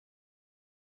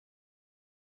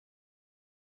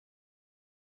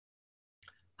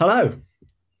Hello,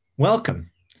 welcome,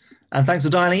 and thanks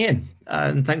for dialing in.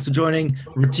 And thanks for joining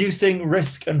Reducing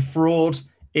Risk and Fraud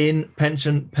in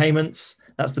Pension Payments.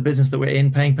 That's the business that we're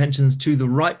in, paying pensions to the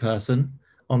right person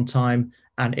on time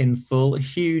and in full. A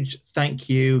huge thank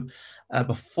you.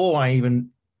 Before I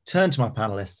even turn to my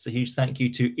panelists, a huge thank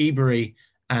you to Ebury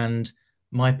and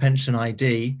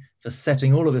mypensionID for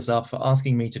setting all of this up, for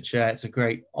asking me to chair. It's a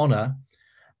great honor.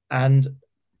 And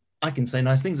I can say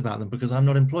nice things about them because I'm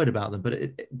not employed by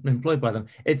them.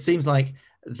 It seems like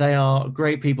they are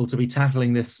great people to be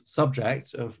tackling this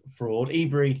subject of fraud.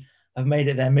 Ebury have made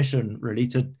it their mission really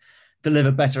to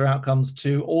deliver better outcomes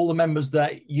to all the members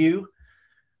that you,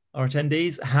 our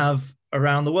attendees, have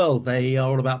around the world. They are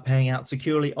all about paying out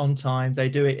securely on time. They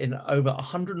do it in over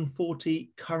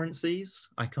 140 currencies.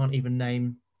 I can't even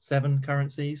name 7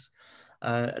 currencies.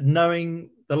 Knowing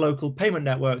the local payment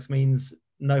networks means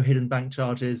no hidden bank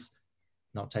charges,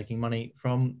 not taking money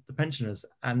from the pensioners.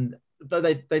 And though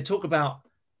they talk about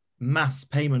mass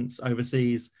payments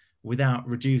overseas without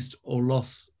reduced or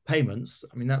loss payments,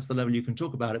 I mean, that's the level you can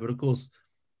talk about it. But of course,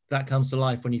 that comes to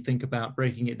life when you think about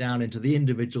breaking it down into the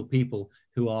individual people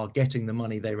who are getting the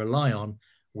money they rely on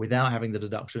without having the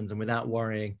deductions and without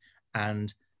worrying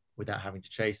and without having to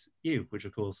chase you, which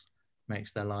of course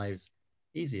makes their lives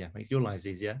easier, makes your lives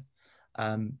easier.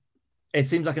 It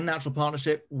seems like a natural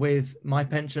partnership with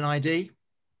mypensionID,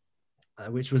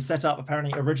 which was set up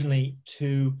apparently originally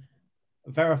to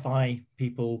verify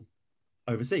people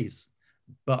overseas,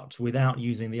 but without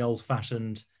using the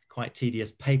old-fashioned, quite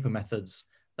tedious paper methods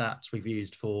that we've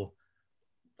used for,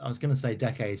 I was going to say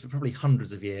decades, but probably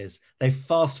hundreds of years. They've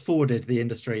fast-forwarded the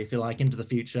industry, if you like, into the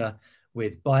future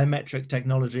with biometric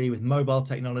technology, with mobile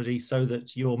technology, so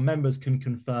that your members can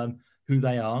confirm who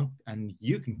they are and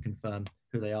you can confirm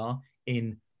who they are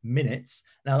in minutes.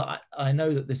 Now, I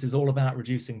know that this is all about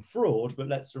reducing fraud, but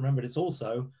let's remember it's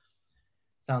also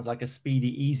sounds like a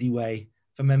speedy, easy way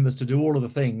for members to do all of the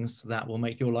things that will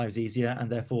make your lives easier and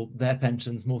therefore their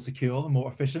pensions more secure and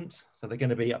more efficient. So they're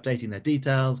going to be updating their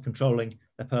details, controlling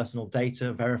their personal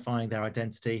data, verifying their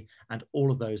identity, and all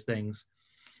of those things.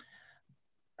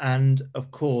 And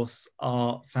of course,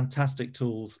 are fantastic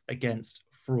tools against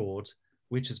fraud,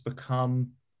 which has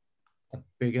become a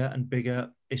bigger and bigger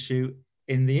issue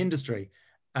in the industry.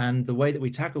 And the way that we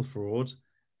tackle fraud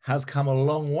has come a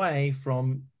long way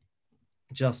from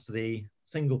just the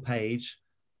single page,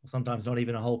 or sometimes not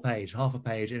even a whole page, half a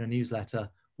page in a newsletter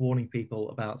warning people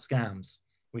about scams,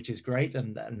 which is great.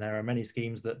 And there are many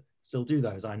schemes that still do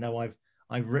those. I know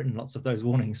I've written lots of those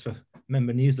warnings for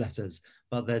member newsletters,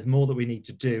 but there's more that we need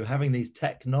to do. Having these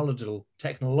technological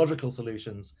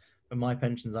solutions for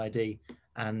mypensionID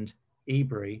and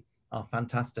Ebury are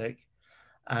fantastic.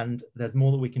 And there's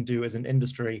more that we can do as an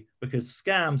industry, because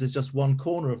scams is just one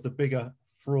corner of the bigger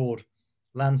fraud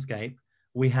landscape.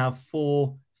 We have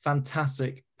 4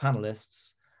 fantastic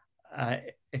panelists.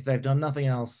 If they've done nothing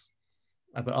else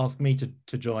but ask me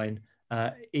to join,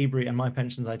 Ebury and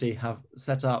mypensionID have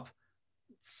set up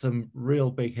some real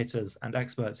big hitters and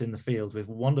experts in the field with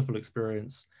wonderful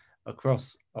experience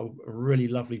across a really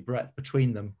lovely breadth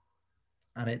between them.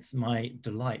 And it's my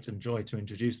delight and joy to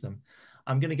introduce them.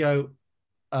 I'm going to go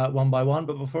one by one,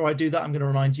 but before I do that, I'm going to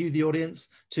remind you, the audience,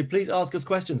 to please ask us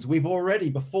questions. We've already,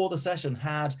 before the session,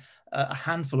 had a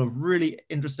handful of really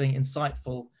interesting,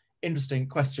 insightful, interesting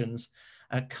questions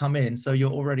come in. So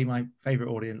you're already my favorite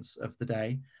audience of the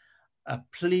day.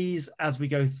 Please, as we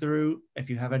go through, if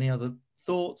you have any other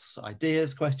thoughts,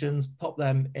 ideas, questions, pop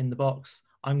them in the box.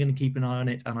 I'm going to keep an eye on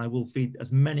it, and I will feed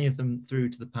as many of them through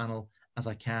to the panel as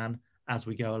I can as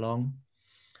we go along.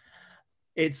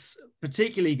 It's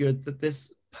particularly good that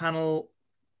this panel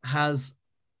has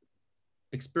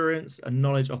experience and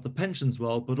knowledge of the pensions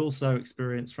world, but also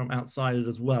experience from outside it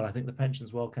as well. I think the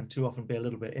pensions world can too often be a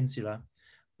little bit insular,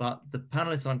 but the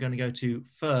panelist I'm going to go to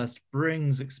first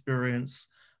brings experience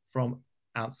from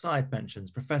outside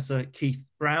pensions. Professor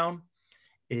Keith Brown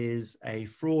is a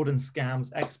fraud and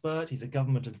scams expert. He's a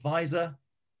government advisor.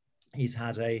 He's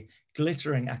had a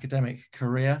glittering academic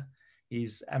career.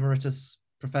 He's emeritus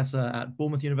professor at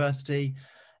Bournemouth University.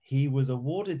 He was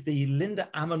awarded the Linda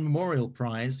Ammon Memorial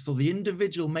Prize for the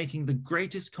individual making the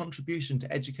greatest contribution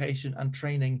to education and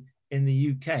training in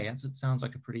the UK. That sounds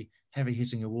like a pretty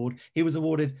heavy-hitting award. He was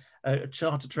awarded a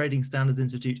Charter Trading Standards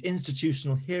Institute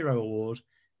Institutional Hero Award,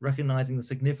 recognizing the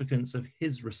significance of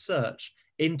his research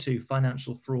into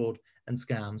financial fraud and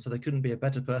scams. So there couldn't be a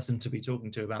better person to be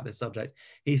talking to about this subject.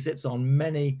 He sits on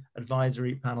many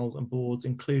advisory panels and boards,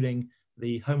 including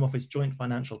the Home Office Joint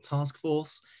Financial Task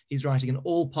Force. He's writing an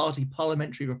all-party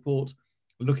parliamentary report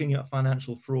looking at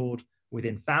financial fraud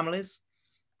within families,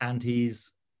 and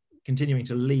he's continuing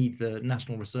to lead the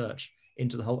national research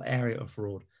into the whole area of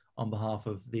fraud on behalf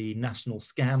of the National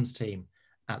Scams team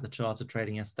at the Chartered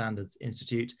Trading and Standards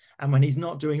Institute. And when he's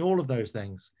not doing all of those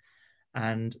things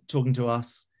and talking to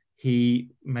us,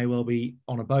 he may well be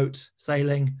on a boat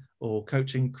sailing or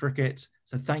coaching cricket.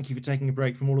 So thank you for taking a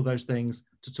break from all of those things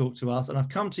to talk to us. And I've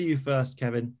come to you first,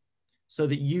 Kevin, so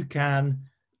that you can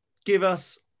give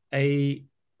us a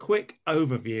quick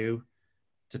overview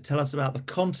to tell us about the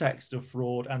context of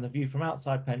fraud and the view from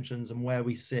outside pensions and where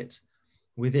we sit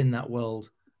within that world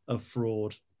of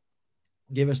fraud.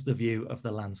 Give us the view of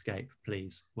the landscape,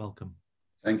 please. Welcome.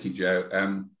 Thank you,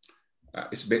 Joe.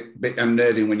 It's a bit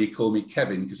unnerving when you call me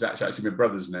Kevin, because that's actually my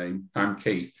brother's name. I'm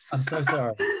Keith. I'm so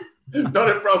sorry. Not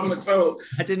a problem at all.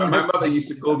 I didn't. My mother used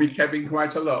to call me Kevin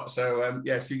quite a lot. So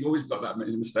yes, you always got that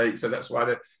mistake. So that's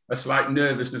why a slight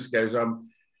nervousness goes on.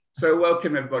 So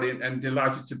welcome everybody, and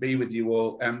delighted to be with you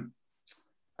all.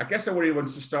 I guess I really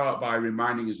wanted to start by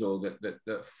reminding us all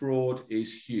that fraud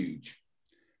is huge.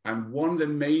 And one of the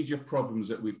major problems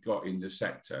that we've got in the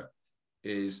sector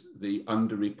is the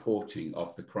underreporting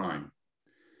of the crime.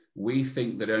 We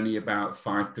think that only about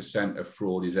 5% of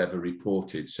fraud is ever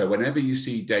reported. So whenever you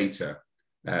see data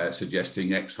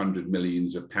suggesting X hundred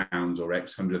millions of pounds or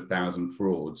X 100,000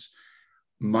 frauds,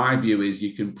 my view is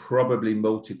you can probably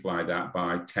multiply that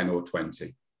by 10 or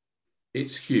 20.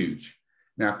 It's huge.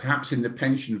 Now, perhaps in the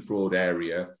pension fraud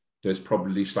area, there's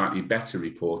probably slightly better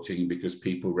reporting because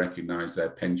people recognize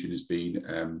their pension has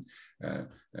been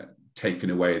taken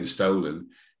away and stolen.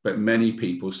 But many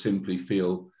people simply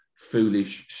feel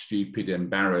foolish, stupid,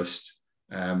 embarrassed,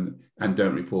 and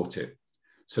don't report it.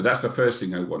 So that's the first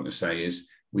thing I want to say is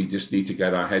we just need to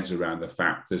get our heads around the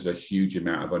fact there's a huge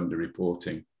amount of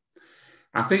underreporting.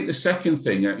 I think the second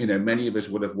thing, many of us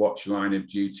would have watched Line of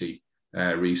Duty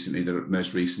recently, the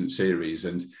most recent series,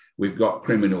 and we've got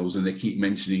criminals and they keep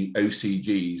mentioning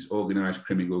OCGs, organised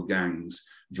criminal gangs,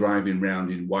 driving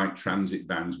around in white transit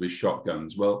vans with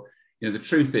shotguns. Well, the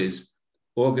truth is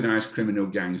organised criminal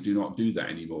gangs do not do that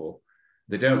anymore.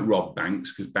 They don't rob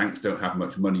banks because banks don't have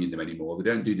much money in them anymore. They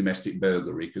don't do domestic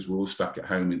burglary because we're all stuck at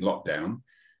home in lockdown.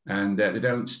 And they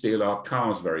don't steal our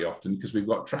cars very often because we've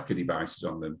got tracker devices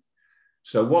on them.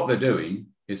 So what they're doing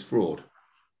is fraud.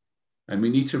 And we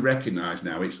need to recognise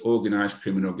now it's organised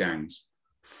criminal gangs.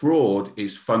 Fraud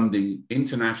is funding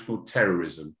international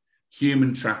terrorism,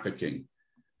 human trafficking.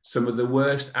 Some of the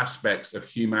worst aspects of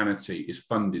humanity is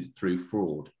funded through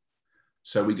fraud.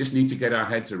 So we just need to get our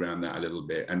heads around that a little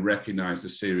bit and recognise the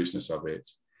seriousness of it.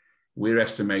 We're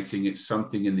estimating it's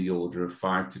something in the order of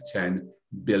 5 to 10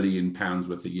 billion pounds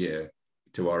worth a year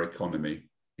to our economy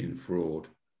in fraud.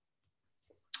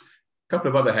 A couple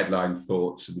of other headline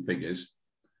thoughts and figures.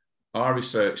 Our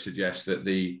research suggests that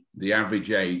the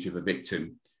average age of a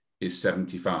victim is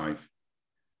 75.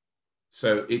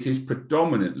 So it is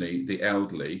predominantly the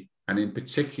elderly, and in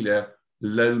particular,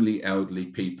 lonely elderly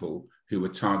people who are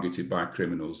targeted by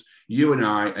criminals. You and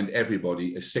I and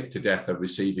everybody are sick to death of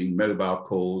receiving mobile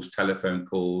calls, telephone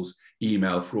calls,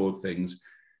 email fraud things,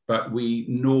 but we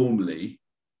normally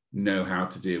know how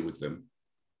to deal with them.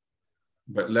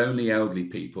 But lonely elderly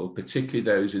people, particularly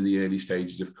those in the early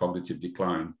stages of cognitive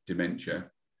decline, dementia,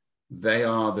 they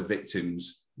are the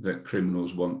victims that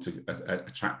criminals want to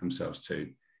attract themselves to.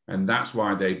 And that's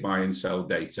why they buy and sell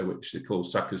data, which they call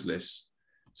suckers lists,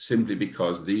 simply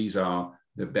because these are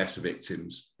the best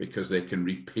victims, because they can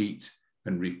repeat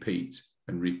and repeat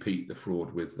and repeat the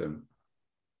fraud with them.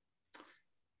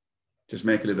 Just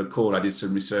make a little call. I did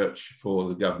some research for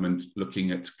the government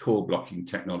looking at call blocking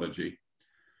technology.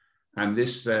 And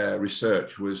this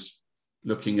research was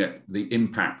looking at the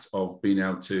impact of being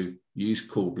able to use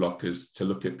call blockers to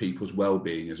look at people's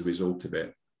well-being as a result of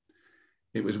it.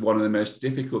 It was one of the most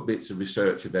difficult bits of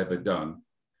research I've ever done,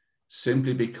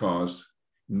 simply because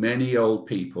many old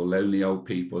people, lonely old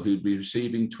people, who'd be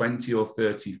receiving 20 or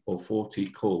 30 or 40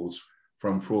 calls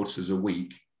from fraudsters a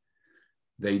week,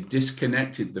 they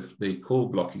disconnected the call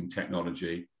blocking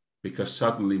technology because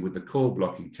suddenly with the call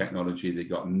blocking technology, they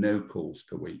got no calls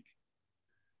per week.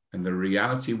 And the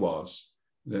reality was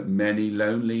that many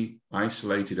lonely,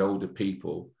 isolated older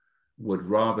people would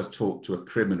rather talk to a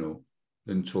criminal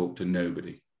than talk to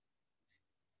nobody.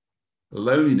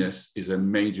 Loneliness is a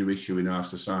major issue in our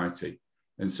society.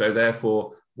 And so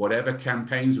therefore, whatever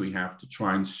campaigns we have to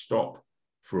try and stop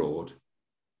fraud,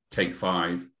 Take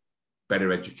 5,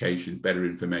 better education, better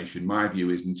information, my view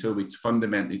is until we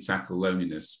fundamentally tackle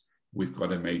loneliness, we've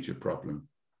got a major problem.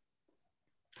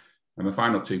 And the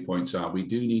final 2 points are, we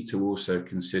do need to also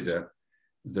consider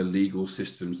the legal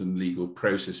systems and legal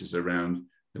processes around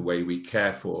the way we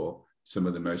care for some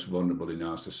of the most vulnerable in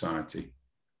our society.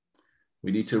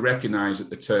 We need to recognise that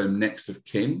the term next of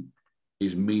kin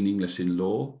is meaningless in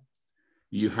law.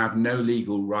 You have no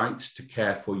legal rights to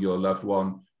care for your loved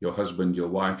one, your husband, your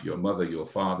wife, your mother, your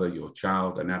father, your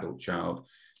child, an adult child,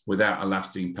 without a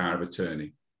lasting power of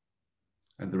attorney.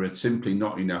 And there are simply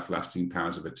not enough lasting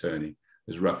powers of attorney.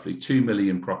 There's roughly 2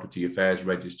 million property affairs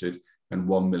registered and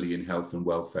 1 million health and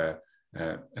welfare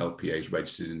LPAs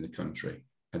registered in the country.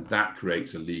 And that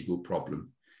creates a legal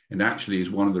problem. And actually is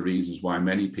one of the reasons why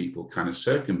many people kind of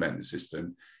circumvent the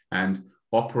system and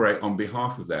operate on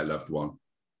behalf of their loved one.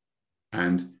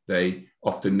 And they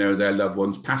often know their loved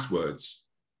one's passwords,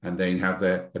 and they have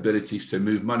their abilities to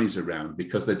move monies around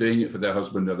because they're doing it for their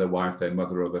husband or their wife, their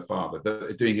mother or their father.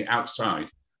 They're doing it outside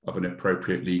of an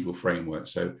appropriate legal framework.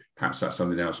 So perhaps that's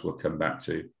something else we'll come back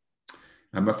to.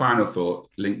 And my final thought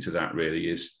linked to that really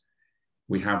is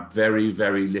we have very,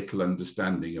 very little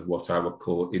understanding of what I would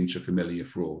call intrafamiliar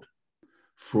fraud,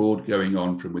 fraud going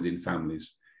on from within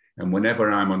families. And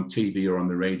whenever I'm on TV or on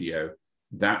the radio,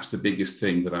 that's the biggest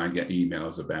thing that I get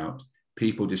emails about.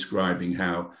 People describing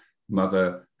how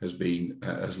mother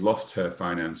has lost her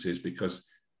finances because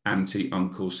auntie,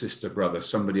 uncle, sister, brother,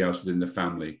 somebody else within the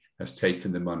family has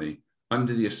taken the money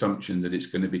under the assumption that it's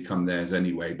going to become theirs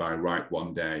anyway by right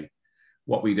one day.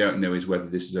 What we don't know is whether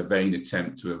this is a vain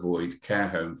attempt to avoid care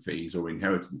home fees or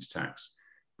inheritance tax.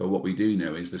 But what we do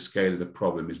know is the scale of the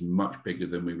problem is much bigger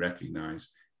than we recognise,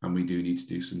 and we do need to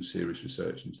do some serious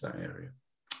research into that area.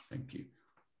 Thank you.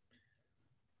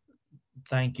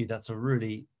 Thank you. That's a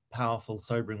really powerful,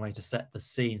 sobering way to set the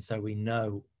scene so we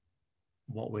know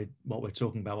what we're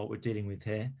talking about, what we're dealing with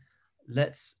here.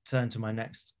 Let's turn to my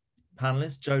next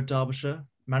panelist, Jo Derbyshire,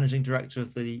 Managing Director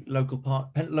of the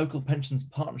Local Pensions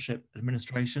Partnership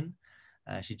Administration.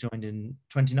 She joined in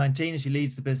 2019 and she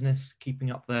leads the business,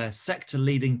 keeping up their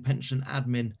sector-leading pension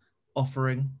admin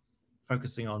offering,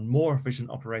 focusing on more efficient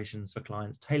operations for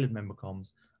clients, tailored member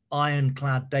comms,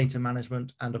 ironclad data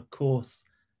management, and of course,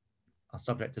 our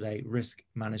subject today, risk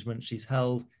management. She's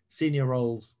held senior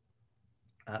roles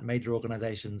at major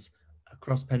organizations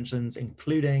across pensions,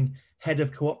 including head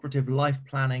of cooperative life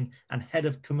planning and head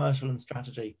of commercial and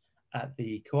strategy at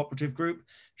the cooperative group.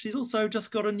 She's also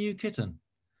just got a new kitten,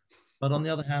 but on the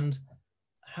other hand,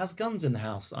 has guns in the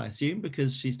house, I assume,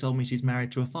 because she's told me she's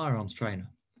married to a firearms trainer.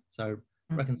 So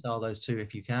reconcile those two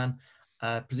if you can.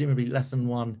 Presumably lesson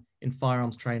one in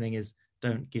firearms training is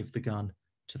don't give the gun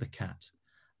to the cat.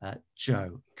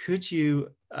 Jo, could you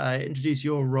introduce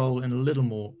your role in a little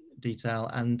more detail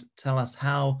and tell us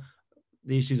how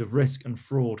the issues of risk and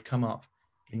fraud come up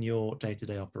in your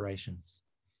day-to-day operations?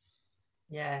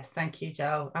 Yes, thank you,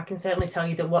 Joe. I can certainly tell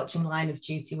you that watching Line of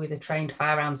Duty with a trained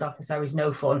firearms officer is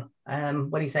no fun.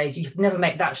 What he says, you never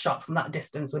make that shot from that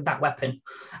distance with that weapon.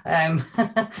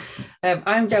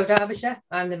 I'm Jo Derbyshire.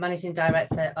 I'm the Managing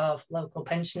Director of Local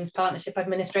Pensions Partnership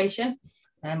Administration.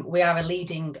 We are a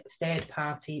leading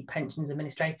third-party pensions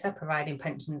administrator, providing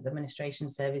pensions administration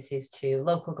services to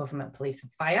local government, police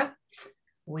and fire.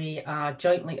 We are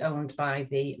jointly owned by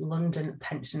the London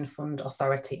Pension Fund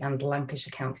Authority and Lancashire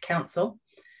County Council.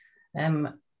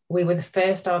 We were the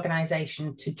first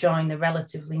organisation to join the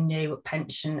relatively new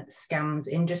Pension Scams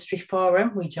Industry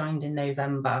Forum. We joined in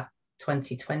November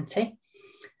 2020.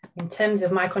 In terms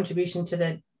of my contribution to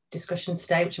the discussion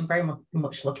today, which I'm very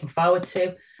much looking forward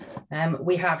to,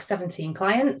 we have 17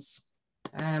 clients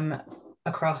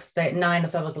across 9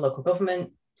 of those are local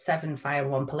government, 7 fire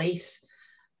and 1 police.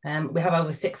 We have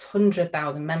over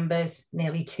 600,000 members,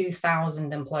 nearly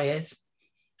 2,000 employers,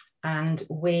 and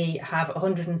we have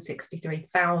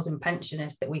 163,000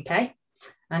 pensioners that we pay.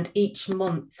 And each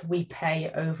month we pay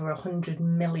over 100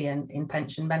 million in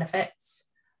pension benefits.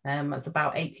 That's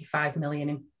about 85 million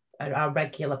in our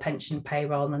regular pension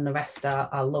payroll, and the rest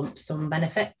are lump sum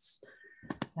benefits.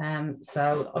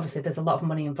 So obviously there's a lot of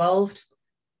money involved.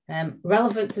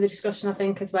 Relevant to the discussion, I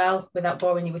think, as well, without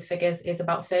boring you with figures, is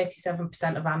about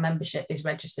 37% of our membership is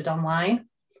registered online.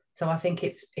 So I think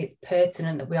it's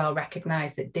pertinent that we all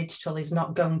recognise that digital is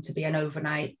not going to be an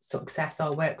overnight success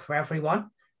or work for everyone.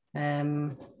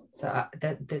 So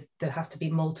there has to be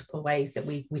multiple ways that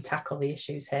we tackle the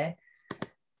issues here.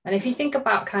 And if you think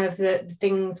about kind of the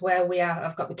things where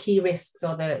I've got the key risks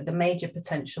or the major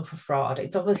potential for fraud,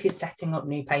 it's obviously setting up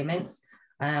new payments.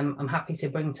 I'm happy to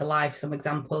bring to life some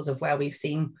examples of where we've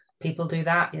seen people do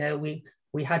that. You know,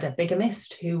 we had a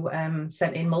bigamist who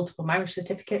sent in multiple marriage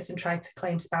certificates and tried to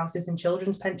claim spouses and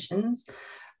children's pensions.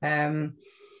 Other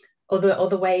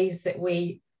ways that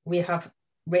we have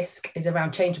risk is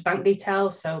around change of bank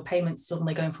details, so payments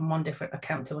suddenly going from one different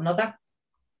account to another.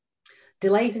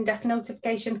 Delays in death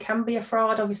notification can be a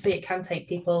fraud. Obviously, it can take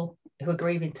people who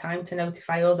agree in time to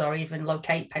notify us or even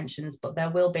locate pensions, but there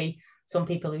will be some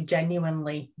people who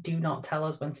genuinely do not tell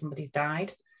us when somebody's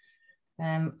died.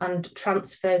 And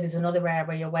transfers is another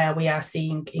area where we are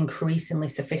seeing increasingly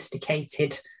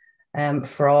sophisticated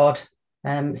fraud.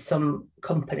 Some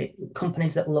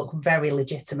companies that look very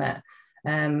legitimate.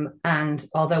 And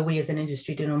although we as an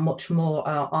industry do know much more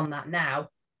on that now,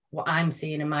 what I'm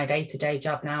seeing in my day-to-day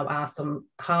job now are some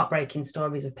heartbreaking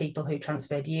stories of people who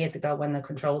transferred years ago when the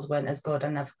controls weren't as good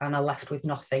and are left with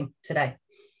nothing today.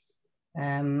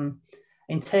 In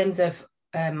terms of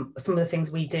some of the things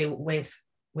we do with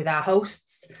our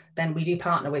hosts, then we do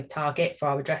partner with Target for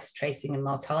our address tracing and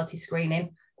mortality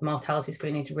screening. The mortality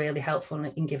screening is really helpful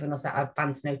in giving us that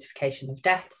advanced notification of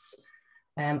deaths.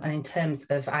 And in terms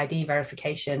of ID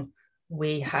verification,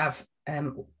 we have,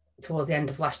 towards the end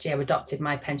of last year, adopted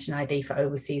mypensionID for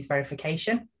overseas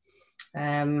verification.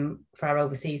 For our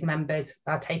overseas members,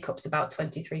 our take-up's about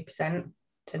 23% in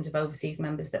terms of overseas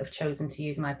members that have chosen to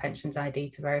use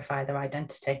mypensionID to verify their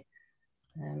identity.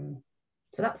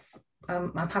 So that's,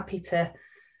 I'm happy to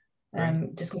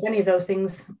discuss any of those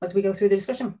things as we go through the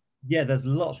discussion. Yeah, there's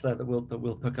lots there that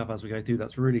we'll pick up as we go through.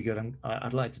 That's really good. And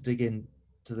I'd like to dig in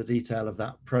to the detail of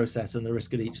that process and the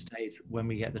risk at each stage when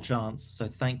we get the chance. So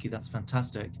thank you, that's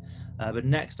fantastic. But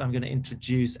next I'm going to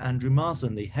introduce Andrew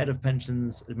Marson, the Head of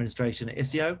Pensions Administration at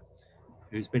ISIO,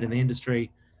 who's been in the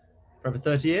industry for over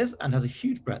 30 years and has a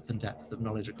huge breadth and depth of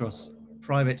knowledge across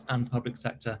private and public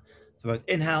sector for both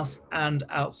in-house and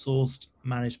outsourced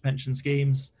managed pension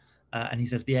schemes. And he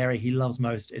says the area he loves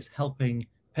most is helping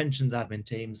pensions admin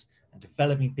teams and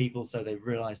developing people so they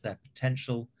realize their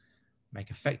potential, make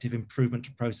effective improvement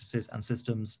to processes and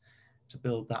systems to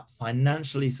build that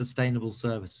financially sustainable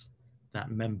service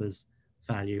that members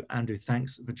value. Andrew,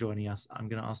 thanks for joining us. I'm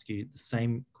going to ask you the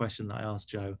same question that I asked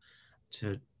Joe,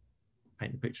 to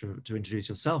paint the picture, to introduce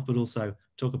yourself, but also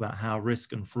talk about how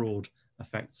risk and fraud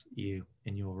affects you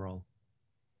in your role.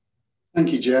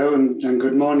 Thank you, Joe, and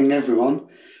good morning, everyone.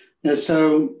 Yeah,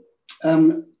 so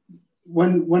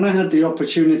when I had the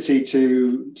opportunity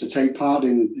to take part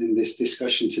in this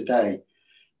discussion today,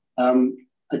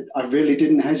 I really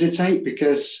didn't hesitate,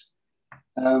 because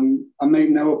I make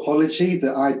no apology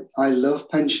that I love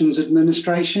pensions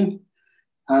administration,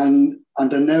 and I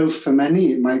know for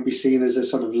many it might be seen as a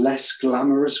sort of less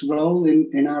glamorous role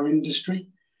in our industry,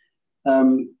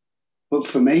 but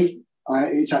for me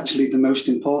it's actually the most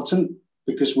important,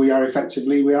 because we are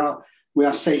effectively we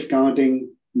are safeguarding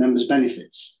members'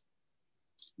 benefits.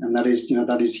 And that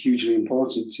is hugely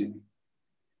important to me.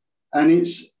 And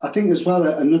it's, I think as well,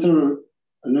 another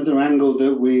angle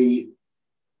that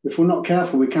if we're not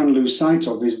careful, we can lose sight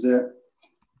of, is that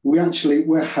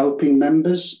we're helping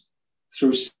members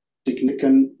through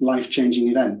significant life-changing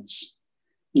events.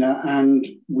 And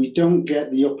we don't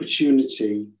get the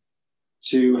opportunity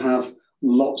to have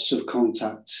lots of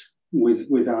contact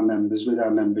with our members, with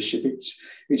our membership.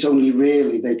 It's only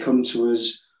really they come to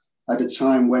us at a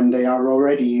time when they are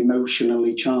already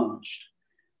emotionally charged.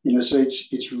 So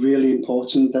it's really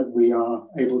important that we are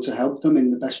able to help them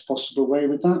in the best possible way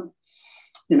with that.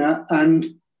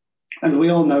 And we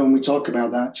all know, when we talk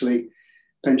about that, actually,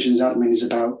 pensions admin is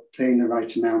about paying the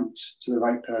right amount to the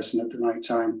right person at the right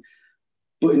time.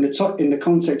 But in the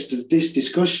context of this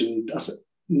discussion,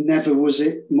 never was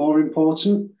it more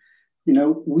important.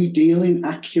 We deal in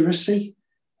accuracy.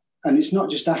 And it's not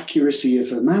just accuracy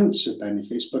of amounts of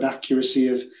benefits, but accuracy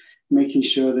of making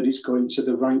sure that it's going to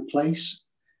the right place,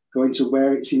 going to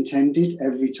where it's intended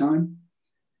every time.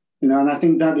 And I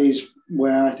think that is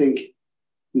where I think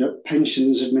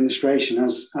pensions administration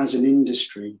as an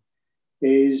industry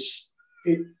is,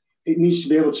 it needs to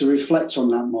be able to reflect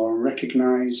on that more and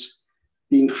recognise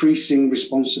the increasing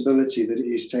responsibility that it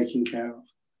is taking care of.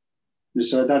 And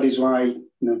so that is why,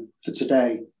 for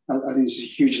today, I think it's a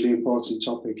hugely important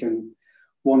topic, and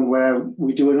one where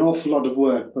we do an awful lot of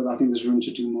work, but I think there's room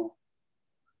to do more.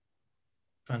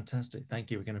 Fantastic, thank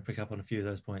you. We're going to pick up on a few of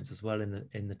those points as well in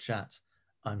the chat,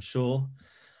 I'm sure.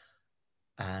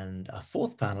 And our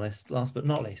fourth panelist, last but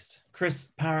not least,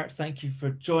 Chris Parrott, thank you for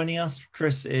joining us.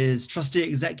 Chris is trustee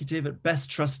executive at Best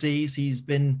Trustees. He's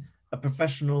been a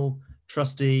professional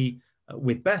trustee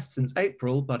with Best since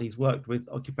April, but he's worked with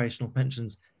occupational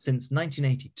pensions since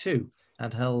 1982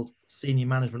 and held senior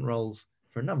management roles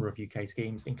for a number of UK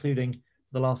schemes, including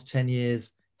for the last 10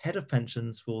 years, head of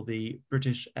pensions for the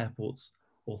British Airports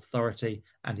Authority.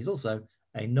 And he's also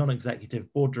a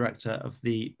non-executive board director of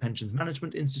the Pensions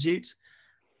Management Institute,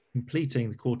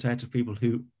 completing the quartet of people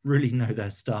who really know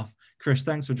their stuff. Chris,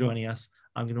 thanks for joining us.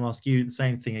 I'm going to ask you the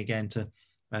same thing again, to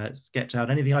sketch out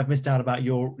anything I've missed out about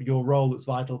your role that's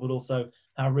vital, but also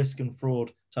how risk and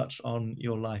fraud touch on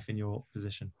your life in your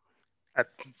position.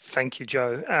 Thank you,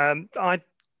 Joe. I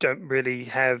don't really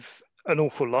have an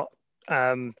awful lot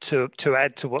to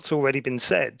add to what's already been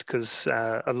said, because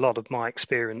a lot of my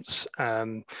experience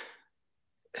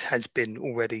has been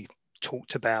already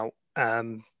talked about,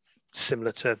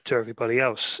 similar to everybody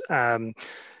else.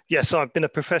 Yes, I've been a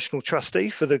professional trustee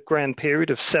for the grand period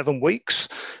of 7 weeks.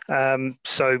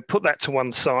 So put that to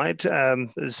one side.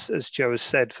 As Joe has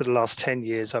said, for the last 10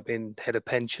 years, I've been head of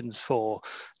pensions for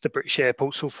the British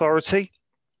Airports Authority.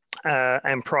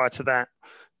 And prior to that,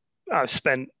 I've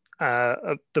spent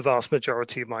the vast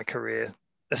majority of my career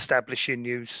establishing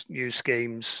new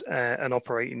schemes and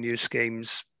operating new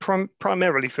schemes,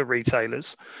 primarily for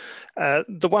retailers.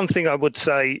 The one thing I would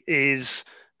say is,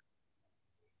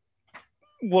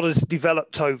 what has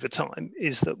developed over time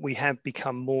is that we have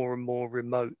become more and more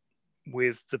remote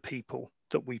with the people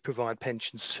that we provide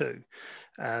pensions to.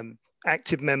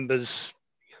 Active members,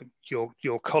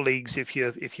 your colleagues, if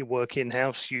you work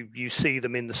in-house, you see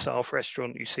them in the staff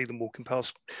restaurant, you see them walking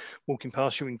past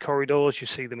you in corridors, you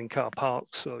see them in car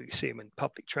parks, or you see them in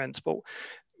public transport.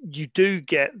 You do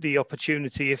get the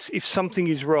opportunity, if something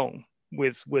is wrong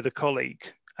with a colleague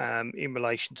in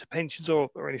relation to pensions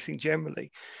or anything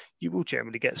generally, you will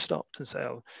generally get stopped and say,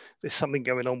 oh, there's something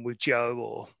going on with Joe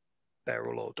or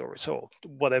Beryl or Doris or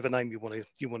whatever name you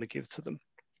want to give to them.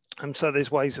 And so there's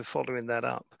ways of following that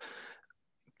up.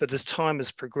 But as time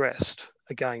has progressed,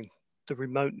 again, the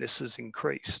remoteness has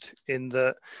increased in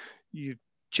that you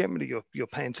generally you're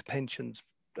paying to pensions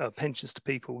to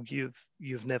people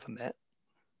you've never met.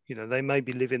 You know, they may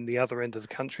be living the other end of the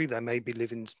country, they may be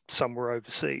living somewhere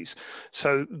overseas.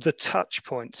 So the touch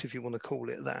points, if you want to call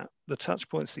it that, the touch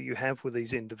points that you have with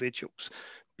these individuals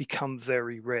become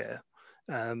very rare.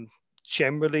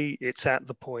 Generally, it's at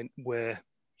the point where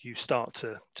you start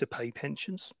to pay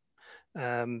pensions.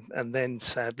 And then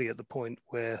sadly at the point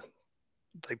where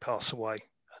they pass away,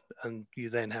 and you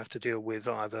then have to deal with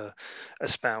either a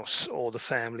spouse or the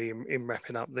family in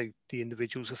wrapping up the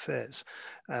individual's affairs.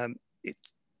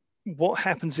 What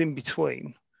happens in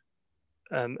between,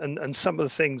 and some of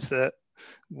the things that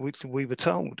we were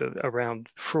told around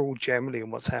fraud generally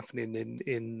and what's happening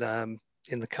in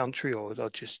the country or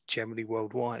just generally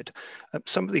worldwide,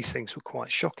 some of these things were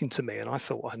quite shocking to me, and I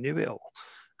thought I knew it all.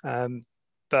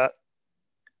 But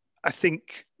I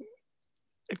think,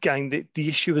 again, the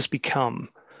issue has become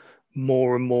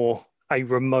more and more a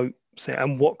remote thing.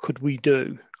 And what could we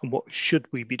do and what should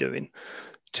we be doing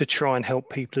to try and help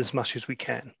people as much as we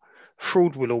can?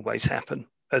 Fraud will always happen.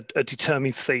 A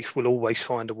determined thief will always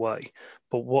find a way.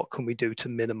 But what can we do to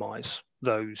minimize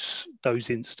those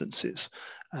instances?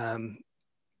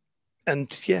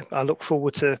 And yeah, I look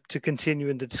forward to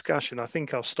continuing the discussion. I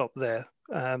think I'll stop there.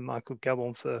 I could go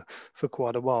on for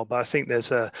quite a while, but I think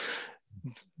there's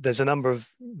a number of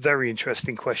very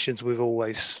interesting questions we've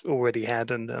already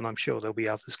had, and I'm sure there'll be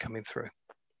others coming through.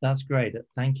 That's great.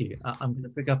 Thank you. I'm going to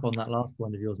pick up on that last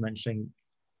point of yours, mentioning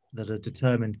that a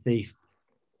determined thief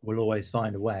will always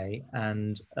find a way.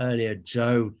 And earlier,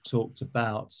 Joe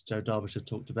Derbyshire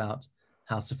talked about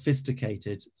how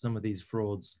sophisticated some of these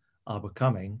frauds are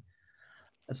becoming.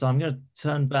 So I'm going to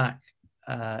turn back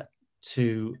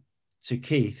to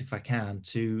Keith, if I can,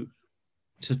 to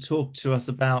talk to us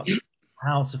about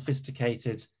how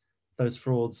sophisticated those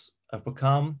frauds have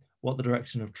become, what the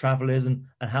direction of travel is, and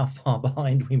how far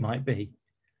behind we might be.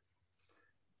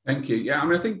 Thank you. Yeah, I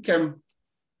mean, I think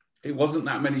it wasn't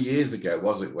that many years ago,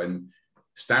 was it, when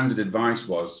standard advice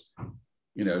was,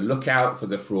 you know, look out for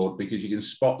the fraud because you can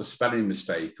spot the spelling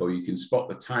mistake or you can spot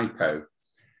the typo.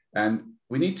 And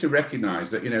we need to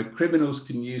recognize that, you know, criminals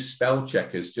can use spell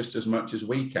checkers just as much as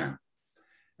we can.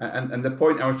 And the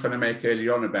point I was trying to make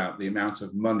earlier on about the amount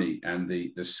of money and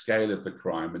the scale of the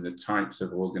crime and the types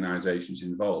of organizations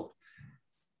involved,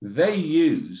 they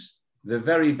use the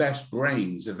very best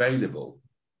brains available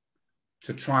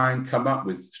to try and come up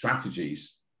with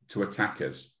strategies to attack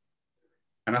us.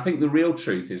 And I think the real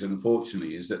truth is,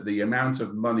 unfortunately, is that the amount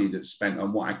of money that's spent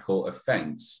on what I call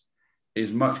offense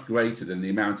is much greater than the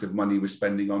amount of money we're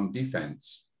spending on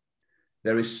defense.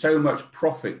 There is so much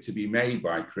profit to be made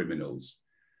by criminals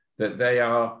that they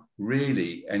are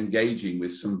really engaging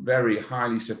with some very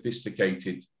highly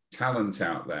sophisticated talent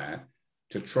out there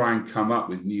to try and come up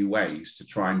with new ways to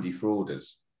try and defraud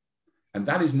us. And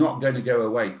that is not going to go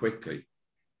away quickly.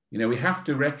 You know, we have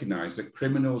to recognize that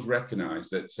criminals recognize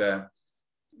that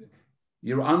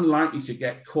you're unlikely to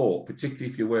get caught,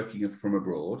 particularly if you're working from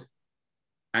abroad.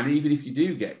 And even if you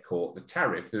do get caught, the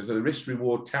tariff, there's a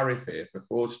risk-reward tariff here for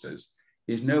fraudsters,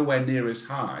 is nowhere near as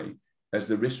high as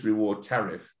the risk-reward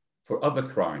tariff for other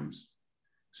crimes.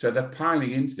 So they're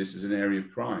piling into this as an area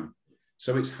of crime.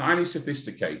 So it's highly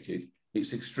sophisticated.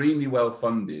 It's extremely well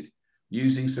funded,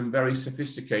 using some very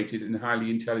sophisticated and highly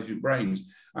intelligent brains.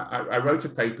 I wrote a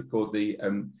paper called the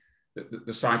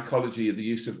psychology of the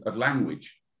use of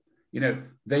language. You know,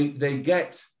 they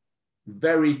get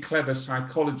very clever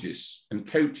psychologists and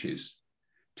coaches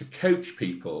to coach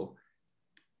people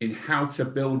in how to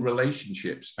build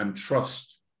relationships and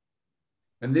trust.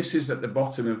 And this is at the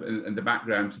bottom of and the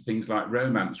background to things like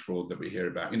romance fraud that we hear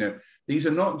about. You know, these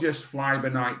are not just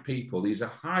fly-by-night people. These are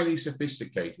highly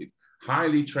sophisticated,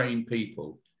 highly trained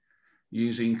people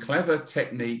using clever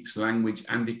techniques, language,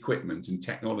 and equipment and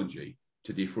technology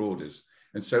to defraud us.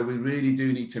 And so we really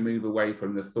do need to move away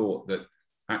from the thought that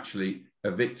actually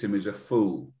a victim is a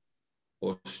fool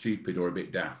or stupid or a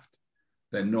bit daft.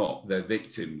 They're not. They're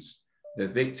victims. They're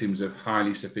victims of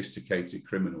highly sophisticated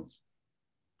criminals.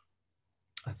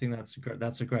 I think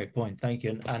that's a great point. Thank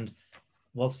you. And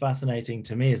what's fascinating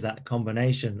to me is that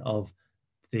combination of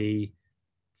the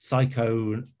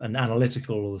psycho and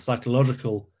analytical or the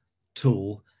psychological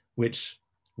tool, which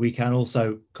we can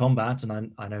also combat.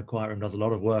 And I know Quiet Room does a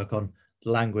lot of work on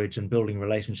language and building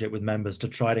relationship with members to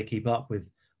try to keep up with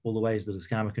all the ways that a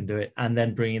scammer can do it, and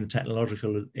then bringing the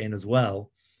technological in as well,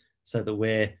 so that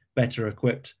we're better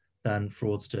equipped than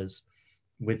fraudsters.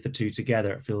 With the two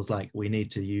together, it feels like we need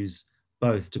to use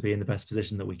both to be in the best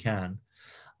position that we can.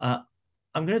 I'm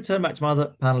going to turn back to my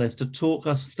other panelists to talk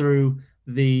us through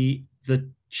the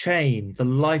chain, the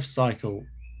life cycle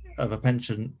of a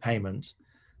pension payment,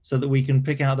 so that we can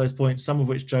pick out those points, some of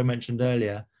which Joe mentioned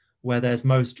earlier, where there's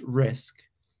most risk,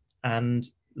 and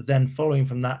then following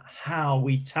from that, how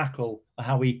we tackle,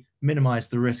 how we minimize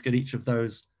the risk at each of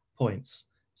those points.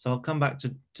 So I'll come back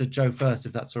to Joe first,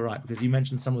 if that's all right, because you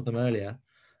mentioned some of them earlier,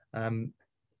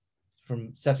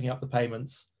 from setting up the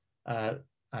payments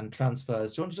and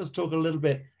transfers. Do you want to just talk a little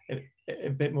bit, a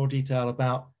bit more detail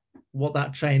about what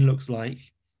that chain looks like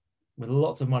with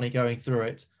lots of money going through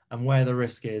it, and where the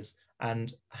risk is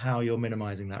and how you're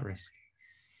minimizing that risk?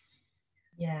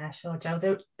 Yeah, sure, Joe.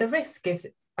 The risk is,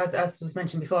 as was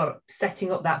mentioned before,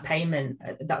 setting up that payment,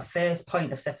 that first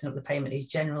point of setting up the payment is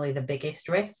generally the biggest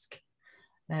risk.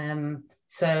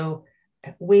 So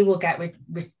we will get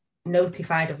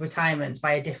notified of retirements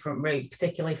via different routes,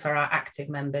 particularly for our active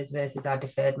members versus our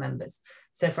deferred members.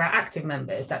 So for our active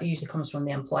members, that usually comes from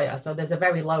the employer. So there's a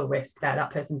very low risk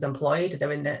that person's employed.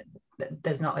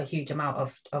 There's not a huge amount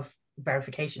of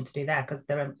verification to do there because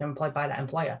they're employed by that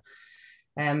employer.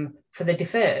 For the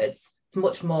deferreds, it's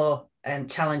much more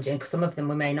challenging because some of them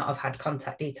we may not have had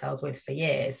contact details with for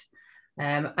years.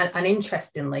 And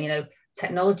interestingly, you know,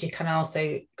 technology can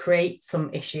also create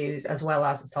some issues as well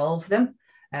as solve them.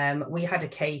 We had a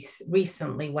case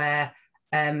recently where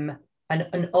an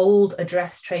old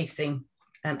address tracing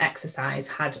exercise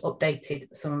had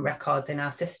updated some records in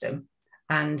our system,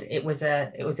 and it was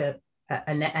a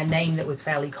name that was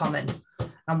fairly common.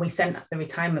 And we sent the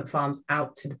retirement forms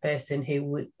out to the person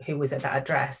who was at that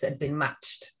address that had been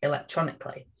matched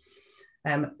electronically.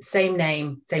 Same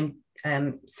name,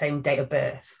 same date of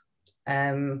birth.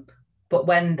 But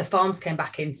when the forms came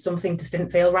back in, something just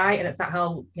didn't feel right. And it's that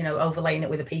whole, you know, overlaying it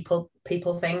with a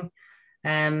people thing.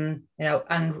 You know,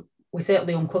 and we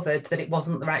certainly uncovered that it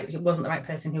wasn't the right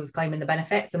person who was claiming the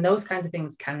benefits. And those kinds of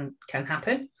things can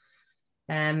happen.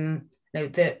 You know,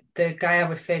 the guy I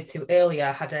referred to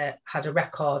earlier had a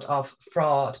record of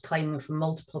fraud claiming from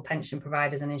multiple pension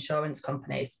providers and insurance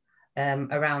companies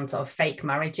around sort of fake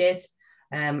marriages.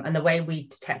 And the way we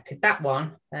detected that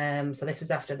one, so this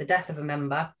was after the death of a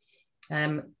member,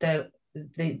 the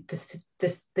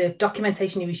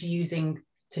documentation he was using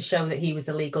to show that he was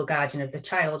the legal guardian of the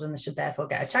child and should therefore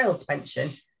get a child's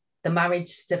pension, the marriage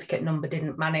certificate number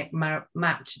didn't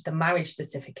match the marriage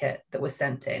certificate that was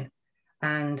sent in,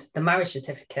 and the marriage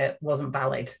certificate wasn't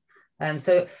valid.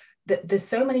 So there's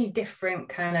so many different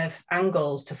kind of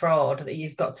angles to fraud that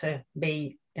you've got to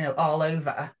be, you know, all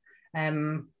over.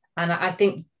 And I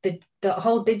think the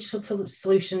whole digital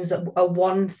solutions are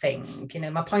one thing. You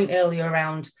know, my point earlier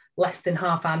around less than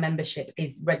half our membership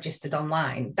is registered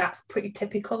online. That's pretty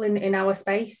typical in our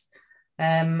space.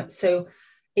 So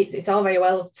it's all very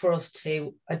well for us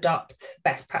to adopt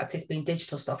best practice being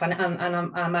digital stuff. And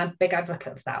I'm a big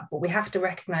advocate of that, but we have to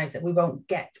recognize that we won't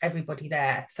get everybody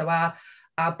there. So our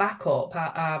backup,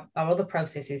 our other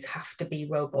processes have to be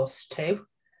robust too.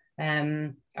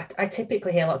 I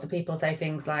typically hear lots of people say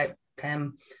things like,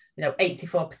 you know,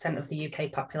 84% of the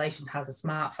UK population has a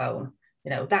smartphone.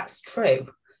 You know, that's true,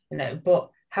 you know, but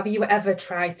have you ever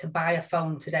tried to buy a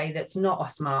phone today that's not a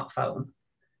smartphone?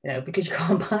 You know, because you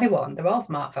can't buy one, they're all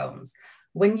smartphones.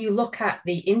 When you look at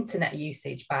the internet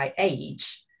usage by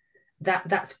age,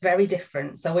 that's very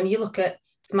different. So when you look at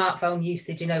smartphone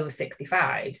usage in over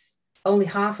 65s, only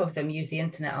half of them use the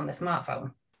internet on their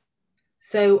smartphone.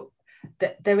 So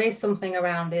there is something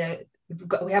around,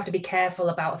 we have to be careful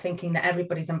about thinking that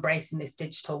everybody's embracing this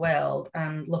digital world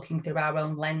and looking through our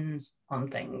own lens on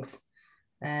things.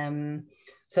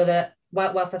 So that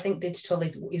whilst I think digital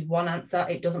is one answer,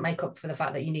 it doesn't make up for the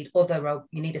fact that you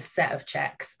need a set of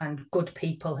checks and good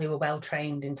people who are well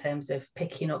trained in terms of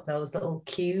picking up those little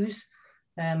cues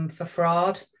for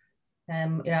fraud.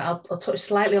 I'll touch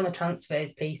slightly on the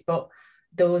transfers piece, but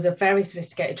there was a very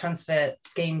sophisticated transfer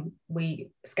scam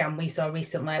we saw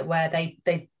recently where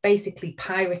they basically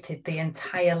pirated the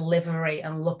entire livery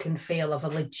and look and feel of a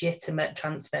legitimate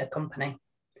transfer company.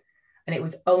 And it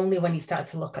was only when you started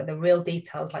to look at the real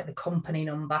details, like the company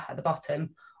number at the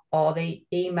bottom or the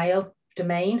email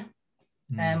domain,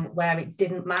 where it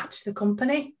didn't match the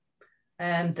company,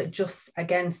 that just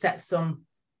again set some.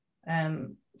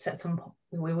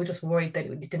 We were just worried that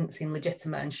it didn't seem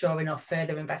legitimate, and sure enough,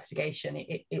 further investigation,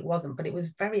 it wasn't. But it was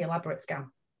a very elaborate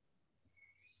scam.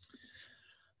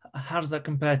 How does that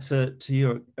compare to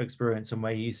your experience and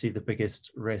where you see the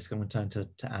biggest risk? I'm going to turn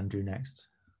to Andrew next.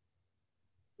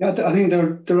 Yeah, I think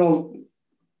they're all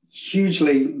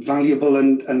hugely valuable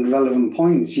and relevant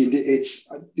points.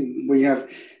 We have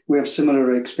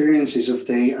similar experiences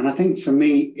and I think for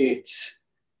me it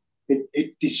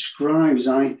describes,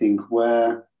 I think,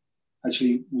 where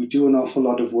actually we do an awful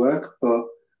lot of work, but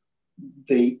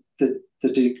the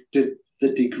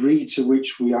degree to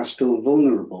which we are still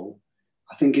vulnerable,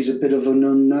 I think, is a bit of an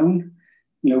unknown.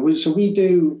 So we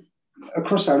do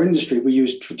across our industry, we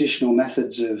use traditional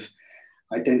methods of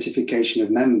identification of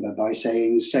member by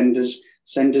saying send us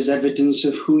evidence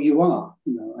of who you are,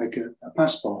 like a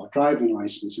passport, a driving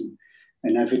license,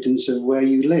 and evidence of where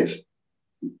you live.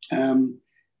 And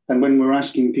when we're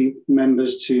asking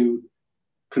members to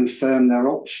confirm their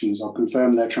options or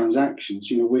confirm their transactions,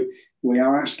 we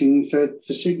are asking for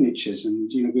signatures,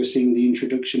 and we're seeing the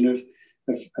introduction of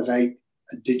a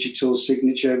digital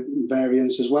signature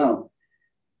variants as well.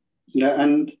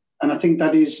 And I think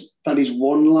that is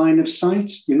one line of sight,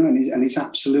 and it's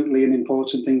absolutely an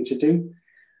important thing to do.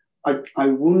 I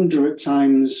wonder at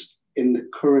times in the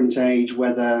current age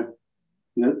whether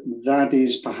that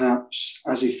is perhaps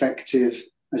as effective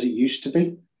as it used to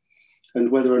be,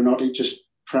 and whether or not it just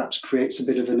perhaps creates a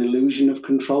bit of an illusion of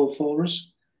control for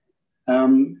us.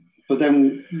 But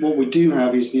then what we do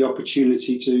have is the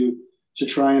opportunity to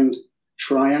try and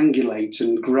triangulate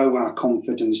and grow our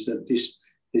confidence that this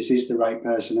is the right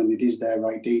person and it is their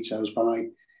right details by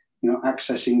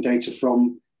accessing data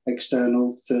from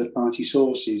external third-party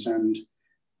sources, and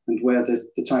where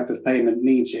the type of payment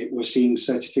needs it, we're seeing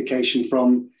certification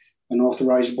from an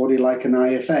authorized body like an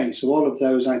IFA. So all of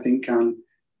those, I think, can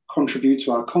contribute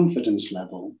to our confidence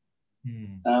level.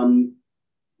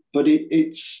 But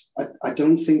I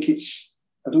don't think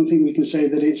we can say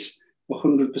that it's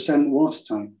 100%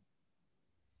 watertight.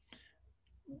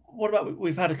 What about,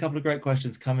 we've had a couple of great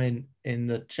questions come in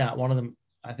the chat. One of them,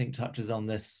 I think, touches on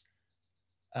this.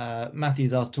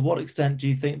 Matthew's asked, to what extent do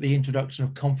you think the introduction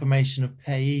of confirmation of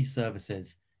payee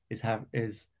services is having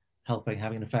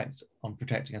an effect on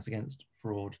protecting us against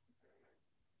fraud?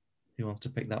 Who wants to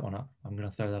pick that one up? I'm going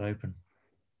to throw that open.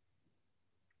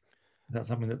 Is that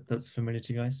something that's familiar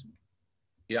to you guys?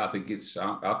 Yeah, I think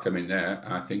I'll come in there.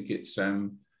 I think it's a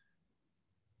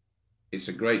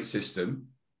great system,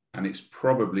 and it's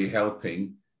probably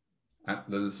helping at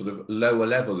the sort of lower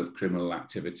level of criminal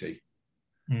activity,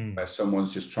 where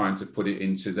someone's just trying to put it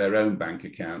into their own bank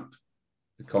account.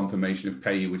 The confirmation of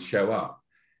payee would show up.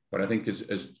 But I think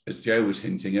as Joe was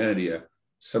hinting earlier,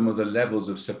 some of the levels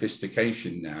of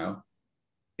sophistication now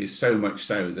is so much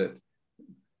so that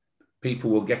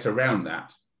people will get around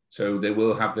that. So they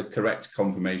will have the correct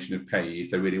confirmation of payee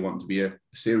if they really want to be a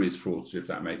serious fraudster, if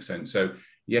that makes sense. So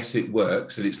yes, it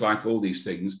works. And it's like all these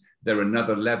things, they're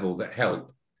another level that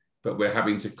help, but we're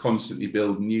having to constantly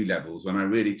build new levels. And I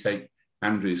really take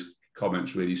Andrew's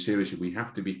comments really seriously. We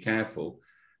have to be careful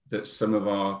that some of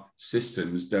our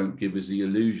systems don't give us the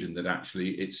illusion that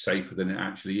actually it's safer than it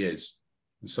actually is.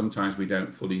 And sometimes we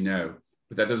don't fully know,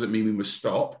 but that doesn't mean we must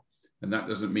stop. And that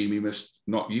doesn't mean we must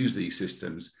not use these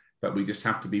systems, but we just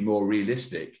have to be more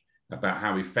realistic about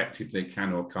how effective they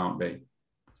can or can't be.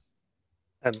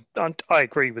 I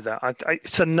agree with that.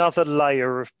 It's another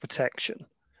layer of protection,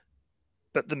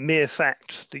 but the mere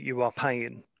fact that you are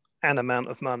paying an amount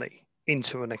of money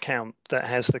into an account that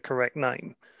has the correct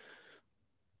name,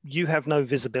 you have no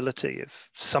visibility if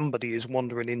somebody is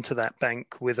wandering into that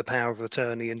bank with a power of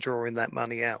attorney and drawing that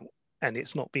money out. and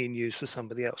it's not being used for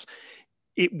somebody else.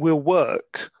 It will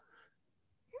work,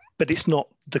 but it's not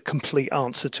the complete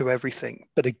answer to everything.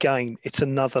 But again, it's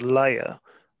another layer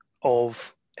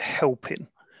of helping.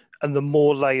 And the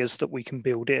more layers that we can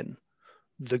build in,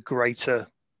 the greater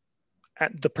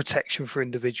the protection for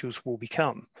individuals will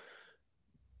become.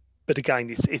 But again,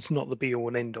 it's not the be all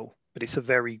and end all, but it's a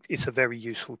very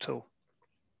useful tool.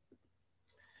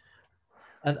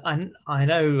 And I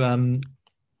know,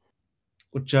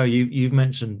 well, Joe, you've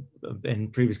mentioned in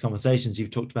previous conversations,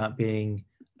 you've talked about being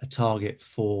a target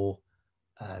for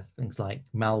things like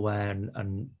malware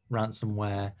and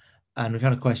ransomware. And we've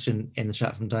had a question in the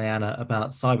chat from Diana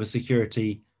about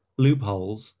cybersecurity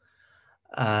loopholes.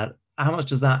 How much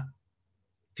does that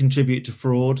contribute to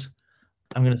fraud?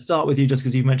 I'm going to start with you just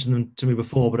because you've mentioned them to me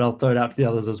before, but I'll throw it out to the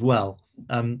others as well.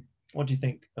 What do you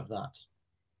think of that?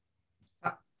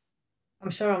 I'm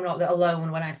sure I'm not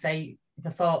alone when I say the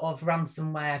thought of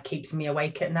ransomware keeps me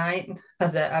awake at night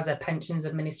as a pensions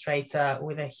administrator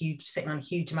with sitting on a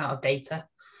huge amount of data.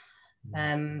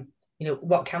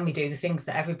 What can we do? The things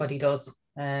that everybody does.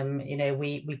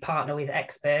 We partner with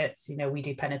experts. We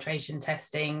do penetration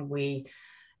testing. We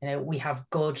have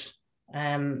good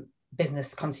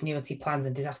business continuity plans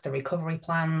and disaster recovery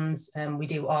plans. We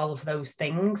do all of those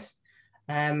things.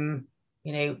 But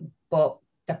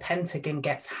the Pentagon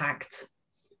gets hacked.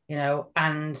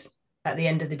 And at the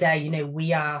end of the day,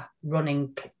 we are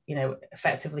running,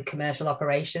 effectively commercial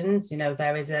operations.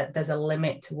 There's a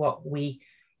limit to what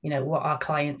what our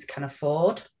clients can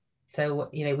afford. So,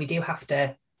 we do have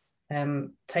to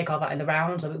take all that in the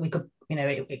round. So we could,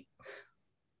 like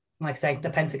I say, the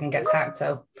Pentagon gets hacked.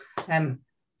 So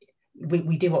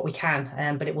we do what we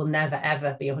can, but it will never,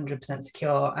 ever be 100%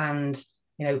 secure. And,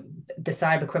 the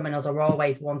cyber criminals are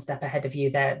always one step ahead of you.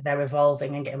 They're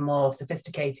evolving and getting more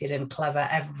sophisticated and clever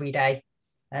every day.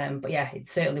 But yeah,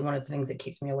 it's certainly one of the things that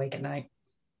keeps me awake at night.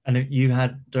 And have you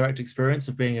had direct experience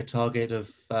of being a target of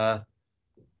a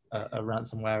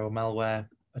ransomware or malware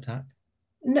attack?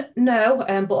 No,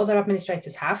 but other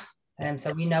administrators have.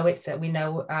 So we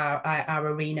know our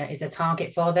arena is a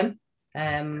target for them.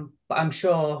 But I'm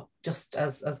sure, just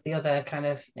as the other kind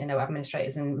of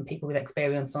administrators and people with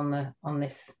experience on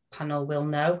this panel will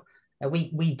know,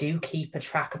 we do keep a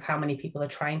track of how many people are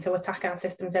trying to attack our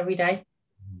systems every day.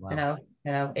 Wow.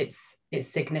 It's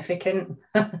significant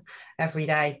every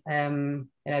day.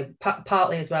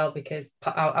 Partly as well because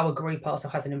our group also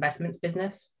has an investments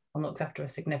business and looks after a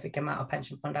significant amount of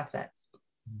pension fund assets.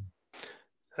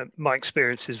 My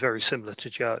experience is very similar to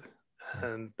Joe.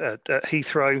 At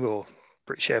Heathrow or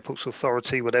British Airports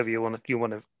Authority, whatever you want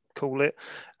to call it,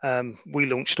 we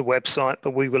launched a website,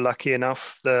 but we were lucky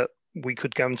enough that we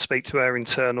could go and speak to our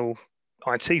internal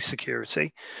IT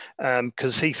security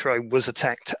because Heathrow was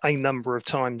attacked a number of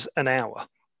times an hour,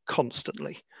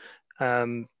 constantly.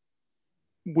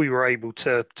 We were able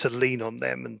to lean on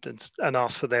them and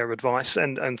ask for their advice,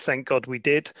 and thank God we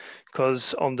did,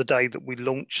 because on the day that we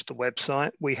launched the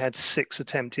website, we had 6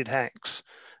 attempted hacks.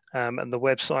 And the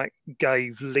website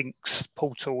gave links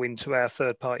portal into our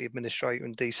third-party administrator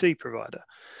and DC provider.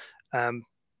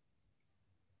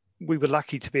 We were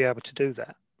lucky to be able to do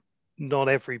that. Not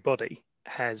everybody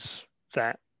has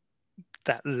that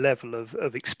level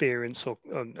of experience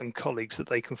and colleagues that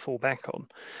they can fall back on.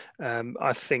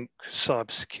 I think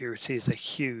cybersecurity is a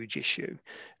huge issue.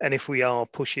 And if we are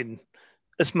pushing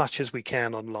as much as we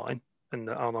can online, and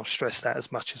I'll stress that as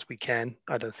much as we can,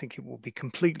 I don't think it will be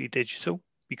completely digital,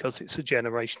 because it's a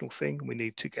generational thing. We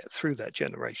need to get through that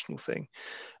generational thing.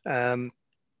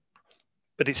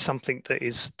 But it's something that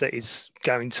is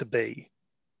going to be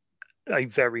a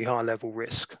very high level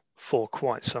risk for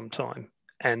quite some time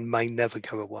and may never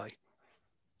go away.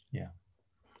 Yeah.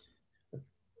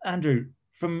 Andrew,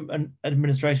 from an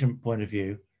administration point of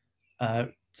view,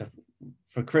 so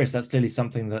for Chris, that's clearly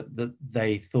something that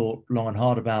they thought long and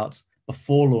hard about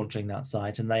before launching that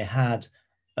site, and they had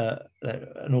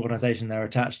an organization they're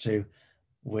attached to,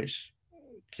 which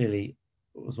clearly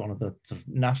was one of the sort of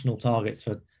national targets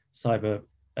for cyber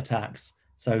attacks,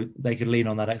 so they could lean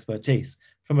on that expertise.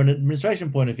 From an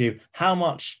administration point of view, how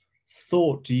much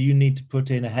thought do you need to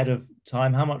put in ahead of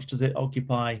time? How much does it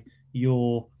occupy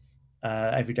your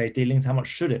everyday dealings? How much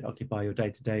should it occupy your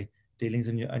day-to-day dealings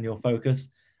and your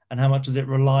focus? And how much does it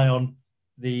rely on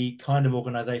the kind of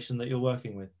organization that you're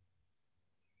working with?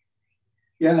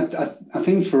 Yeah, I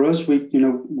think for us, it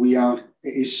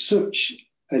is such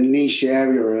a niche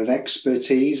area of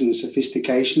expertise and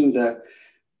sophistication that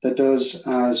us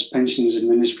as pensions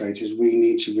administrators, we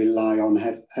need to rely on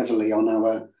heavily on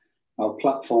our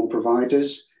platform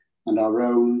providers and our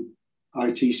own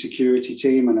IT security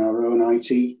team and our own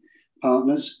IT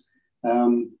partners.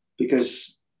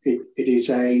 because it is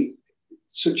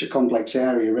such a complex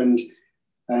area, and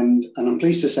I'm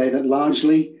pleased to say that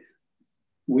largely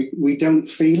we don't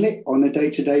feel it on a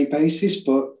day-to-day basis,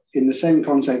 but in the same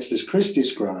context as Chris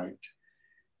described,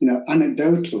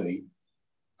 anecdotally,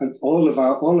 all of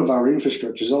our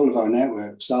infrastructures, all of our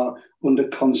networks are under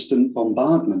constant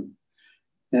bombardment.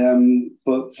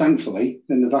 But thankfully,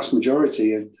 in the vast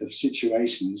majority of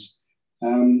situations,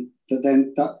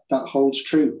 that holds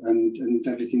true, and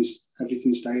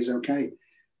everything stays okay.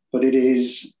 But it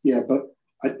is, But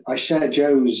I share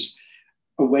Joe's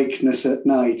awakeness at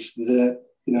night that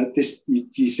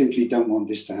you simply don't want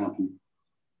this to happen.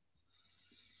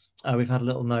 We've had a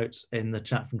little note in the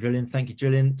chat from Gillian. Thank you,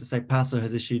 Gillian, to say PASO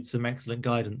has issued some excellent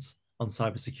guidance on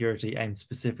cybersecurity aimed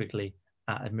specifically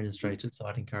at administrators. So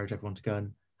I'd encourage everyone to go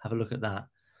and have a look at that.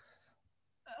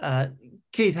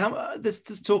 Keith,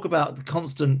 this talk about the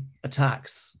constant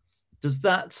attacks, does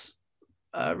that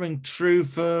ring true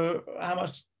for how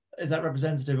much is that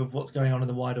representative of what's going on in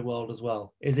the wider world as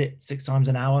well? Is it 6 times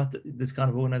an hour that this kind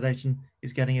of organization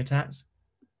is getting attacked?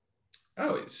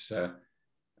 Oh, it's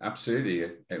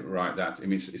absolutely right. That, I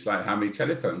mean, it's like how many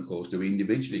telephone calls do we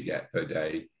individually get per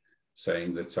day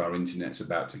saying that our internet's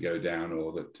about to go down,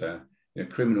 or that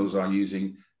criminals are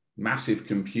using massive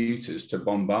computers to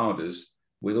bombard us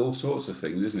with all sorts of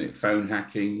things, isn't it? Phone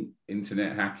hacking,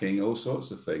 internet hacking, all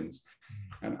sorts of things.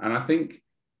 And I think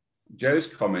Joe's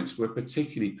comments were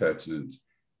particularly pertinent.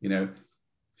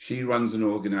 She runs an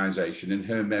organization and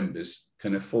her members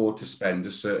can afford to spend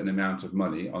a certain amount of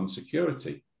money on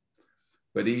security.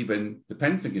 But even the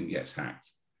Pentagon gets hacked.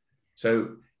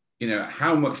 So,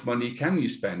 how much money can you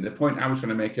spend? The point I was trying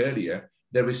to make earlier,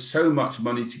 there is so much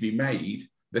money to be made.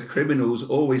 The criminals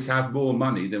always have more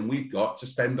money than we've got to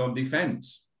spend on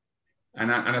defense.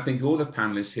 And I think all the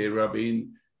panelists here are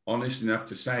being honest enough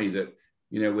to say that,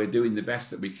 we're doing the best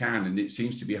that we can, and it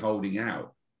seems to be holding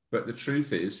out. But the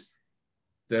truth is,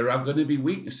 there are going to be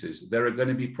weaknesses. There are going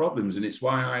to be problems. And it's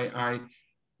why I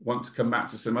want to come back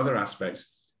to some other aspects.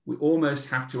 We almost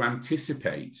have to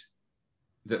anticipate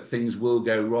that things will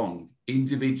go wrong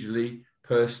individually,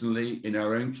 personally, in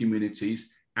our own communities,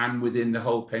 and within the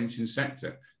whole pension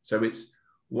sector. So it's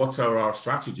what are our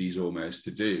strategies almost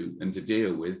to do and to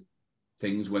deal with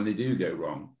things when they do go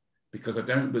wrong? Because I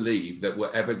don't believe that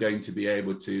we're ever going to be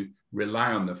able to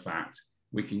rely on the fact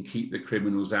we can keep the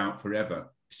criminals out forever.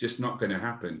 It's just not going to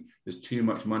happen. There's too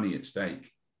much money at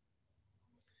stake.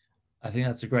 I think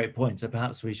that's a great point. So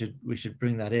perhaps we should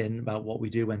bring that in about what we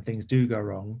do when things do go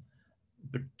wrong.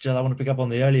 But Jill, I want to pick up on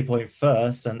the earlier point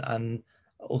first, and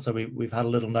also we've had a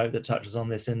little note that touches on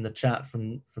this in the chat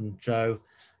from Joe,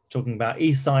 talking about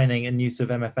e-signing and use of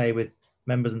MFA with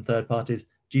members and third parties.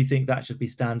 Do you think that should be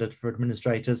standard for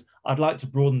administrators? I'd like to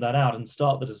broaden that out and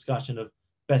start the discussion of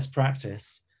best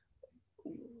practice.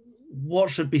 What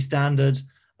should be standard?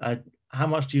 How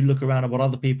much do you look around at what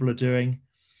other people are doing?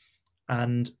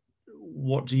 And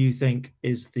what do you think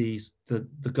is the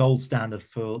gold standard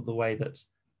for the way that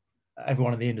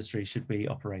everyone in the industry should be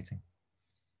operating?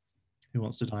 Who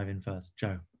wants to dive in first?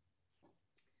 Joe.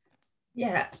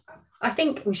 Yeah, I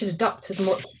think we should adopt as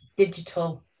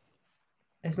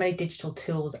many digital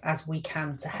tools as we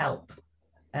can to help.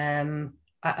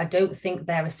 I don't think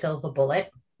they're a silver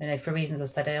bullet, for reasons I've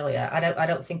said earlier. I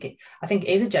don't think it. I think it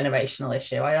is a generational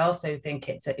issue. I also think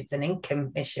it's an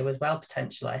income issue as well,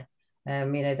 potentially.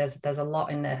 There's a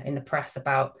lot in the press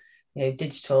about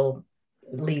digital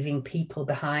leaving people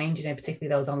behind, particularly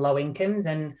those on low incomes,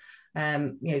 and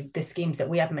the schemes that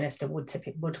we administer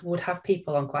would have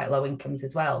people on quite low incomes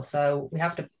as well. So we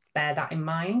have to bear that in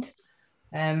mind.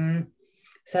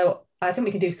 So I think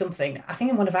we can do something. I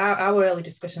think in one of our early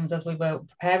discussions as we were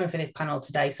preparing for this panel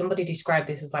today, somebody described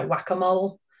this as like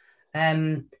whack-a-mole.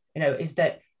 Is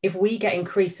that if we get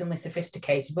increasingly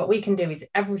sophisticated, what we can do is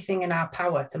everything in our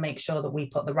power to make sure that we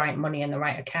put the right money in the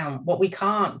right account. What we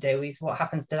can't do is what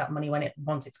happens to that money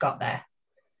once it's got there.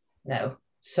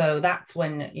 So that's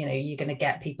when you're going to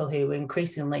get people who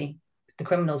increasingly, the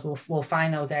criminals will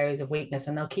find those areas of weakness,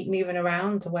 and they'll keep moving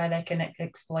around to where they can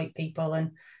exploit people.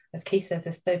 And as Keith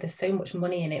says, there's so much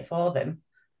money in it for them.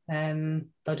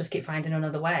 They'll just keep finding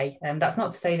another way. That's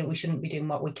not to say that we shouldn't be doing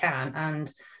what we can.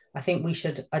 And I think we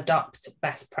should adopt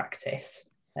best practice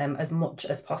as much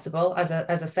as possible. As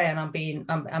I say, and I'm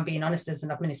being honest, as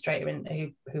an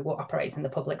administrator who operates in the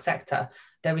public sector,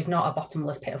 there is not a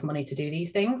bottomless pit of money to do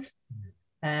these things.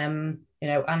 And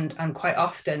quite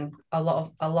often a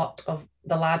lot of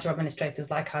the larger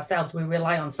administrators like ourselves, we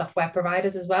rely on software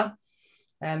providers as well.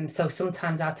 So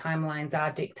sometimes our timelines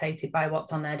are dictated by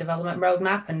what's on their development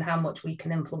roadmap and how much we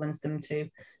can influence them to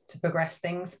progress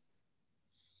things.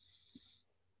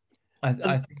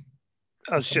 I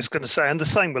was just going to say, and the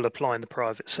same will apply in the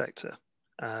private sector.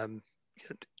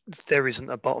 There isn't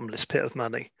a bottomless pit of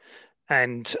money.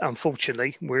 And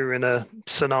unfortunately, we're in a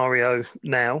scenario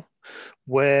now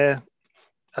where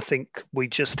I think we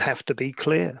just have to be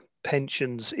clear.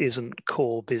 Pensions isn't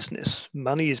core business.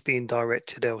 Money is being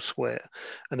directed elsewhere.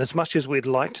 And as much as we'd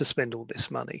like to spend all this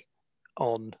money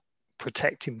on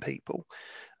protecting people,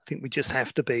 I think we just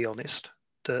have to be honest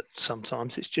that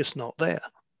sometimes it's just not there.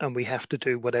 And we have to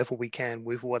do whatever we can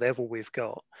with whatever we've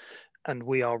got. And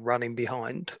we are running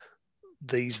behind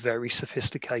these very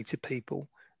sophisticated people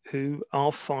who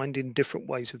are finding different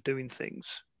ways of doing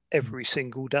things every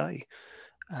single day.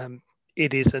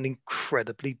 It is an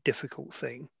incredibly difficult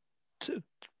thing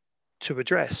to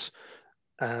address.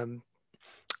 And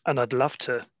I'd love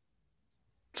to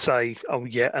say, oh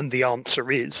yeah, and the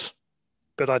answer is,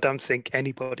 but I don't think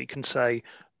anybody can say,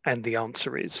 and the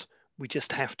answer is. We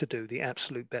just have to do the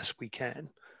absolute best we can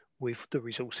with the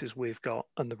resources we've got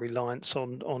and the reliance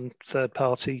on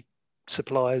third-party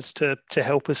suppliers to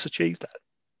help us achieve that.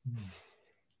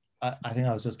 I think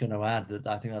I was just going to add that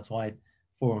I think that's why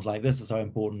forums like this are so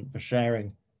important for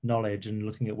sharing knowledge and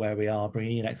looking at where we are,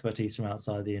 bringing in expertise from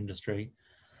outside the industry.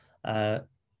 Joe,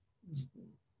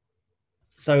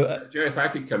 if I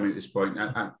could come in at this point,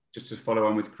 just to follow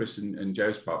on with Chris and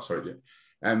Joe's part, sorry,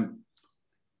 Joe.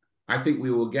 I think we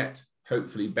will get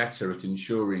hopefully better at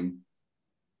ensuring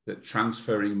that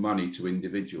transferring money to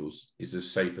individuals is as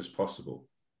safe as possible.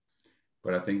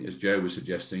 But I think, as Joe was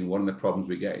suggesting, one of the problems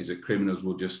we get is that criminals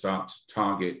will just start to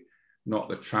target not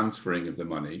the transferring of the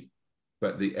money,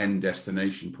 but the end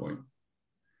destination point.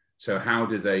 So how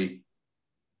do they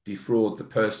defraud the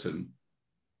person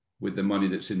with the money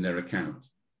that's in their account?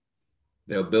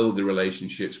 They'll build the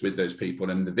relationships with those people,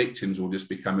 and the victims will just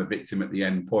become a victim at the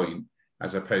end point,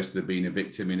 as opposed to being a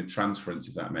victim in a transference,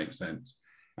 if that makes sense.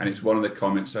 And it's one of the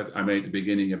comments that I made at the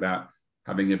beginning about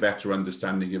having a better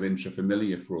understanding of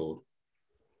intrafamiliar fraud.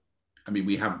 I mean,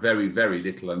 we have very, very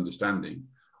little understanding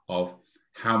of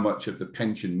how much of the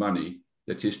pension money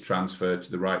that is transferred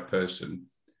to the right person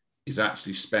is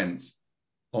actually spent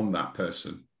on that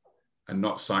person and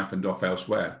not siphoned off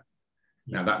elsewhere.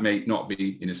 Now, that may not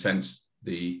be, in a sense,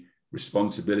 the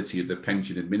responsibility of the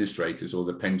pension administrators or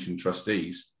the pension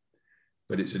trustees,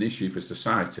 but it's an issue for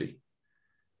society,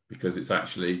 because it's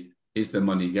actually, is the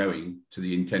money going to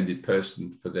the intended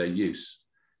person for their use?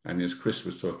 And as Chris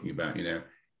was talking about,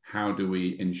 how do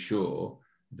we ensure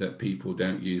that people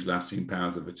don't use lasting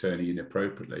powers of attorney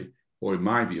inappropriately? Or in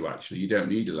my view, actually, you don't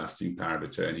need a lasting power of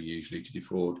attorney usually to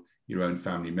defraud your own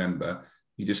family member.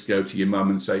 You just go to your mum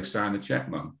and say, sign a check,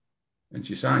 mum, and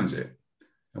she signs it.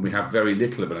 And we have very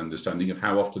little of an understanding of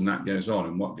how often that goes on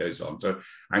and what goes on. So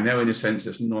I know, in a sense,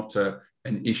 it's not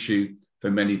an issue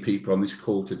for many people on this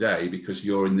call today, because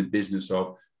you're in the business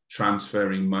of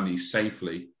transferring money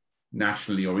safely,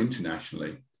 nationally or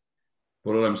internationally.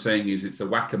 But all I'm saying is it's the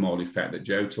whack-a-mole effect that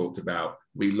Joe talked about.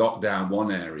 We lock down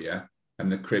one area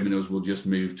and the criminals will just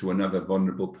move to another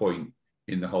vulnerable point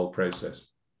in the whole process.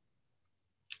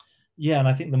 Yeah, and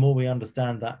I think the more we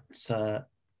understand that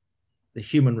the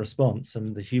human response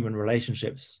and the human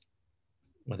relationships,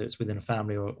 whether it's within a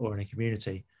family or in a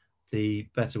community, the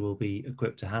better we'll be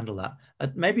equipped to handle that.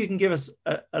 Maybe you can give us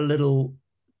a little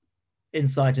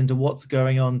insight into what's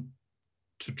going on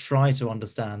to try to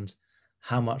understand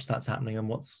how much that's happening and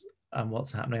what's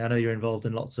happening. I know you're involved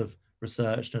in lots of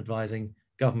research and advising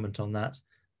government on that.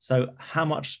 So how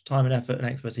much time and effort and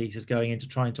expertise is going into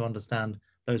trying to understand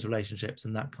those relationships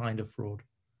and that kind of fraud?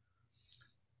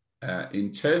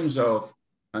 In terms of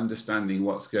understanding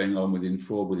what's going on within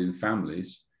fraud within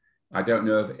families, I don't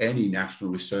know of any national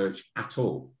research at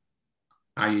all,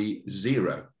 i.e.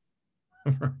 zero.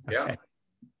 Okay. Yeah,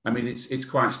 I mean, it's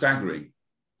quite staggering.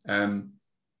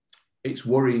 It's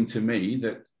worrying to me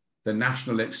that the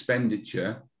national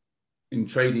expenditure in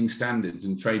trading standards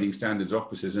and trading standards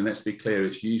officers, and let's be clear,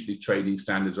 it's usually trading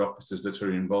standards officers that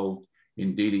are involved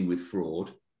in dealing with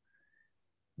fraud,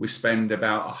 we spend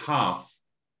about a half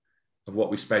of what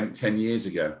we spent 10 years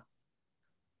ago.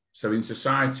 So in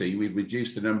society, we've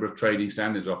reduced the number of trading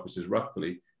standards officers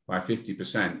roughly by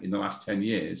 50% in the last 10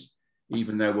 years,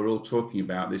 even though we're all talking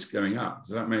about this going up.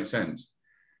 Does that make sense?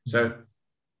 So,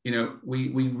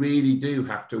 we really do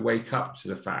have to wake up to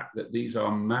the fact that these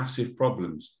are massive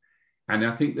problems. And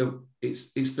I think that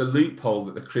it's the loophole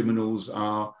that the criminals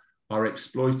are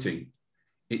exploiting.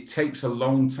 It takes a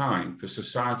long time for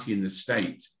society and the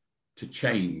state to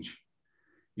change.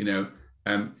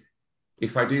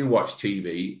 If I do watch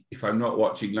TV, if I'm not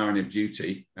watching Line of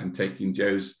Duty and taking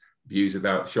Joe's views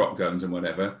about shotguns and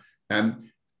whatever,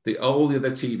 all the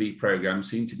other TV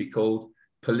programs seem to be called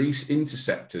police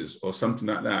interceptors or something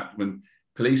like that, when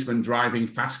policemen driving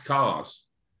fast cars.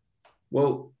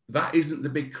 Well, that isn't the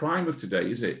big crime of today,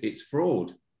 is it? It's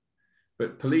fraud.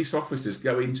 But police officers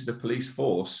go into the police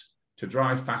force to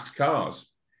drive fast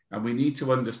cars. And we need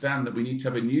to understand that we need to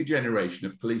have a new generation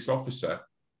of police officer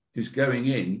who's going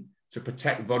in to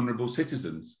protect vulnerable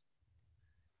citizens.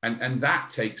 And that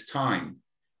takes time.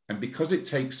 And because it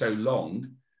takes so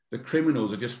long, the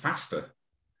criminals are just faster.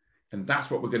 And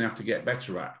that's what we're going to have to get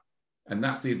better at. And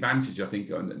that's the advantage, I think,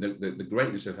 the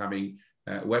greatness of having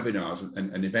webinars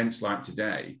and events like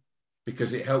today,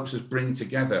 because it helps us bring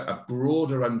together a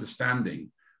broader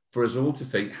understanding for us all to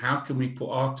think, how can we put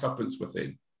our tuppence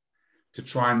within to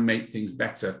try and make things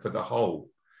better for the whole?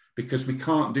 Because we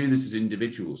can't do this as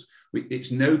individuals.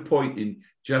 It's no point in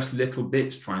just little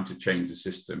bits trying to change the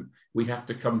system. We have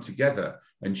to come together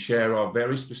and share our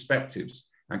various perspectives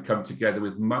and come together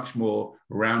with much more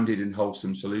rounded and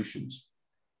wholesome solutions.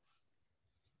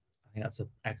 I think that's an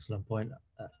excellent point.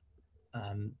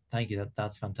 Thank you.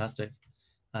 That's fantastic.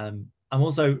 I'm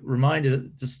also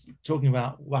reminded, just talking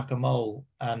about whack-a-mole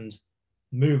and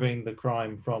moving the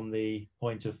crime from the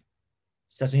point of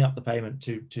setting up the payment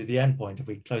to the end point. If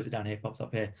we close it down here, it pops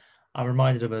up here. I'm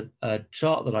reminded of a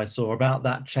chart that I saw about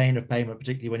that chain of payment,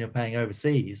 particularly when you're paying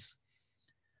overseas,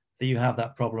 that you have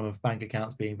that problem of bank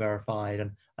accounts being verified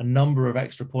and a number of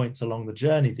extra points along the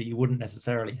journey that you wouldn't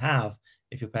necessarily have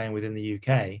if you're paying within the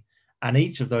UK. And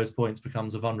each of those points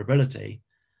becomes a vulnerability.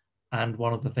 And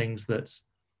one of the things that,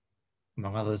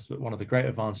 among others, but one of the great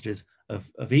advantages of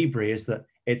Ebury is that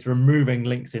it's removing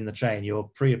links in the chain.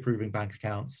 You're pre-approving bank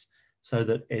accounts so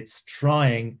that it's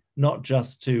trying not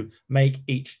just to make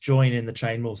each join in the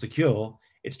chain more secure,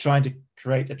 it's trying to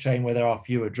create a chain where there are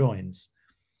fewer joins.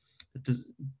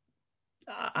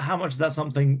 How much is that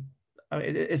something, I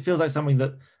mean, it feels like something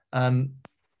that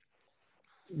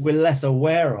we're less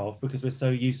aware of because we're so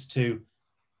used to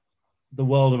the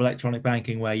world of electronic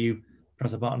banking where you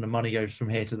press a button and money goes from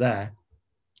here to there.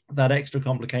 That extra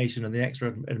complication and the extra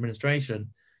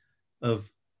administration of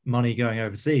money going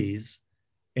overseas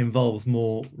involves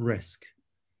more risk.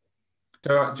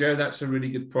 So, Joe, that's a really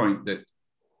good point, that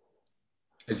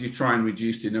as you try and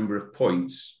reduce the number of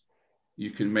points,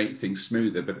 you can make things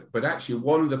smoother. But actually,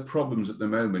 one of the problems at the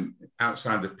moment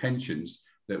outside of pensions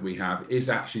that we have is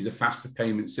actually the faster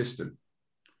payment system.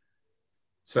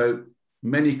 So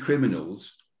many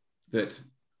criminals that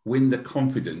win the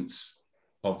confidence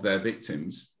of their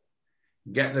victims,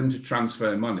 get them to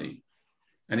transfer money,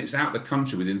 and it's out the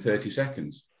country within 30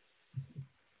 seconds.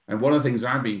 And one of the things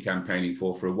I've been campaigning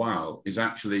for a while is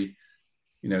actually,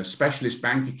 specialist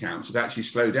bank accounts that actually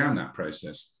slow down that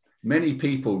process. Many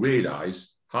people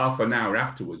realize half an hour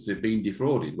afterwards they've been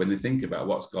defrauded when they think about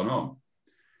what's gone on.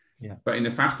 Yeah. But in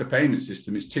a faster payment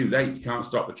system, it's too late. You can't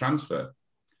stop the transfer.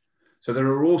 So there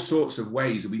are all sorts of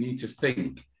ways that we need to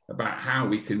think about how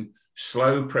we can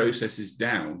slow processes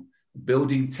down,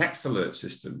 building text alert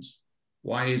systems.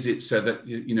 Why is it so that,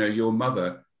 your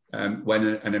mother, when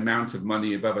an amount of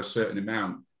money above a certain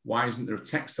amount, why isn't there a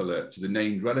text alert to the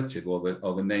named relative or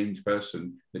the named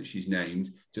person that she's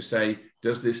named to say,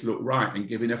 does this look right, and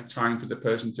give enough time for the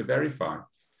person to verify?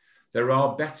 There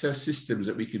are better systems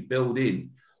that we could build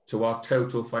in to our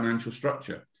total financial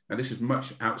structure. And this is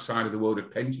much outside of the world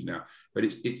of pensions now, but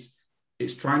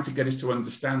it's trying to get us to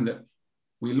understand that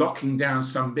we're locking down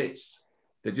some bits.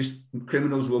 They're just,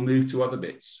 criminals will move to other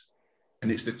bits.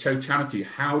 And it's the totality.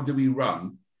 How do we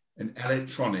run an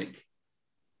electronic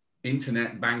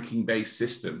internet banking based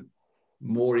system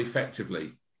more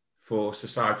effectively for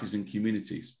societies and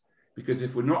communities? Because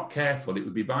if we're not careful, it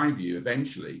would be my view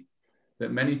eventually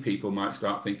that many people might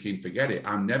start thinking, forget it,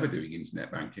 I'm never doing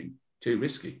internet banking, too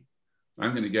risky.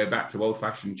 I'm going to go back to old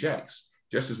fashioned checks,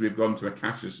 just as we've gone to a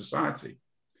cashless society,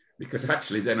 because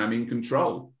actually then I'm in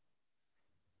control.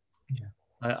 Yeah,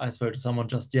 I spoke to someone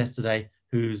just yesterday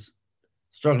who's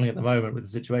struggling at the moment with a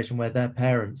situation where their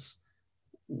parents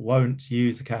won't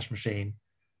use a cash machine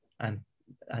and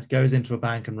goes into a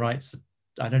bank and writes,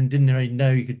 didn't really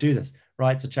know you could do this,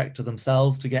 writes a check to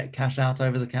themselves to get cash out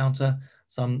over the counter,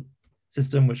 some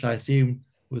system which I assume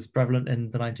was prevalent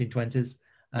in the 1920s.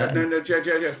 No,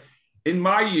 Joe. In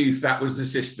my youth, that was the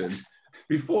system.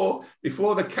 Before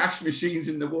the cash machines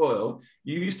in the world,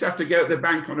 you used to have to go to the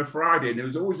bank on a Friday, and there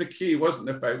was always a queue, wasn't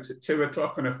there, folks, at 2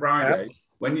 o'clock on a Friday,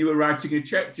 when you were writing a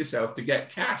check to yourself to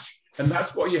get cash. And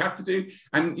that's what you have to do.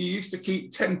 And you used to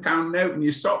keep £10 note in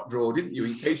your sock drawer, didn't you,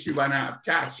 in case you ran out of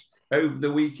cash over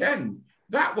the weekend.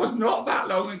 That was not that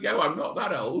long ago. I'm not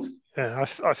that old. Yeah,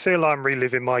 I feel I'm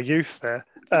reliving my youth there.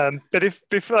 But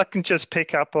if I can just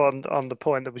pick up on the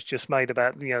point that was just made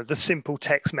about the simple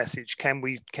text message, can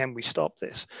we stop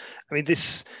this? I mean,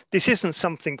 this isn't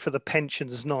something for the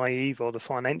pensions naive or the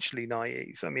financially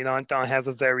naive. I mean, I have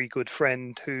a very good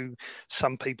friend who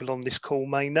some people on this call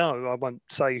may know. I won't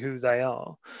say who they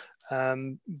are,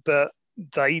 but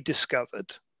they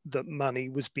discovered that money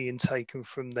was being taken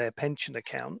from their pension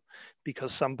account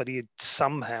because somebody had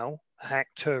somehow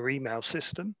hacked her email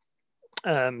system,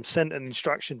 sent an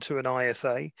instruction to an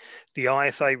IFA. The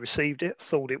IFA received it,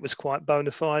 thought it was quite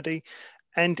bona fide,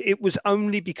 and it was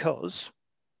only because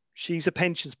she's a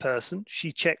pensions person.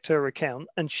 She checked her account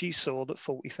and she saw that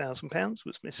 £40,000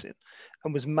 was missing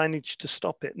and was managed to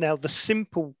stop it. Now, the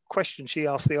simple question she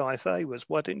asked the IFA was,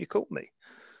 why didn't you call me?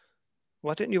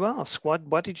 Why didn't you ask?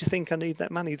 Why did you think I need that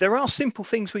money? There are simple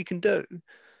things we can do,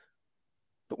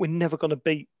 but we're never going to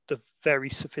beat the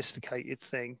very sophisticated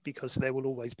thing, because there will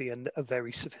always be a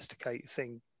very sophisticated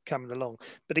thing coming along.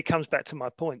 But it comes back to my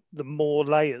point: the more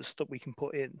layers that we can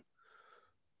put in,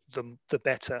 the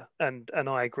better. And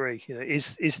I agree.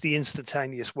 Is the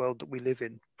instantaneous world that we live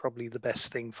in probably the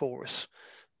best thing for us?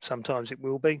 Sometimes it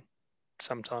will be,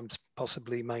 sometimes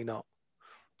possibly may not.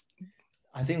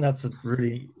 I think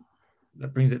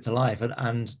that brings it to life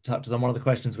and touches on one of the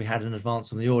questions we had in advance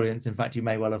from the audience. In fact, you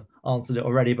may well have answered it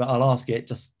already, but I'll ask it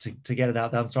just to get it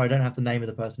out there. I'm sorry, I don't have the name of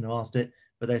the person who asked it,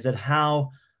 but they said,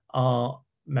 how are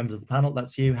members of the panel,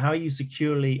 that's you, how are you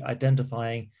securely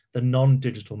identifying the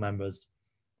non-digital members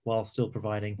while still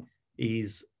providing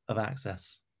ease of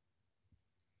access?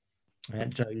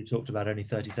 And Joe, you talked about only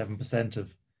 37%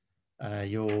 of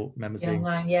your members being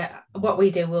online. Yeah, what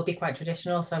we do will be quite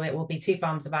traditional, so it will be two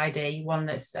forms of ID, one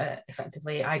that's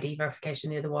effectively ID verification,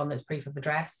 the other one that's proof of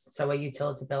address, so a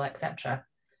utility bill, etc.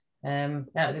 The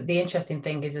interesting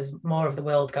thing is, as more of the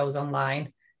world goes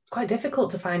online, it's quite difficult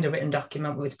to find a written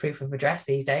document with proof of address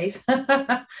these days.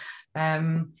 But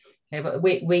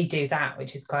we do that,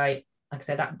 which is quite, like I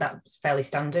said, that's fairly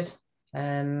standard.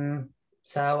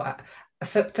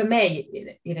 For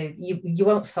me, you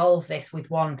won't solve this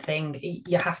with one thing.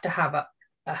 You have to have a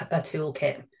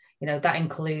toolkit. That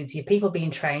includes your people being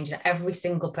trained. Every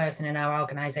single person in our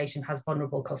organisation has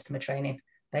vulnerable customer training.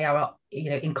 They are,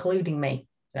 including me.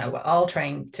 We're all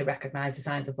trained to recognise the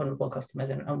signs of vulnerable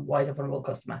customers and what is a vulnerable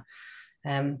customer.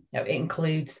 It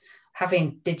includes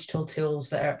having digital tools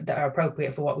that are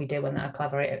appropriate for what we do and that are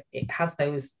clever. It has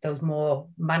those more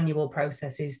manual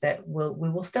processes that we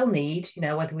will still need,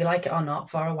 whether we like it or not,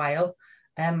 for a while.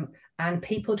 And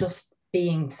people just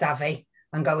being savvy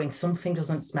and going, something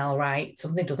doesn't smell right,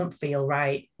 something doesn't feel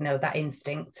right, that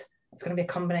instinct. It's going to be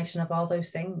a combination of all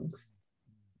those things.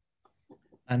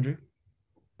 Andrew?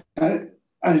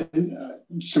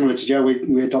 Similar to Joe,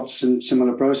 we adopt some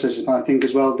similar processes. But I think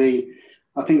as well, the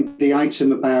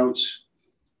item about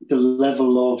the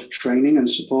level of training and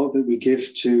support that we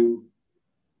give to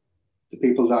the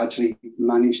people that actually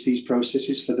manage these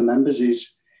processes for the members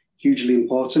is hugely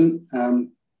important.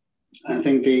 I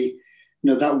think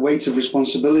that weight of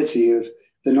responsibility of,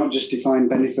 they're not just defined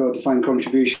benefit or defined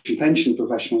contribution pension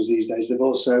professionals these days.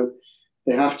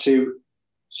 They have to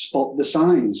spot the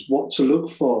signs, what to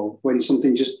look for when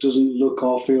something just doesn't look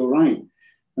or feel right.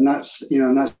 And that's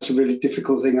a really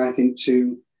difficult thing, I think,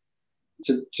 to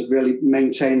really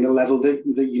maintain the level that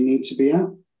you need to be at.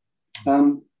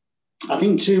 I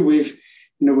think too, we've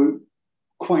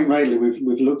quite rightly,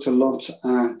 we've looked a lot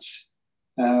at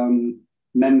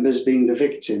members being the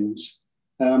victims.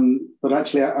 But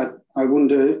actually, I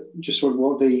wonder just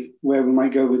where we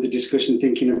might go with the discussion,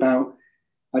 thinking about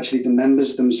actually the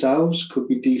members themselves could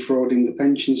be defrauding the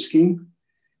pension scheme.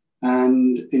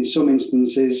 And in some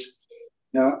instances,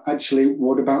 actually,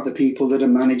 what about the people that are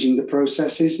managing the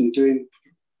processes and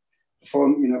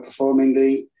performing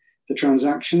the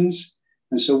transactions?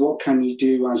 And so what can you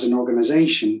do as an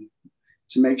organization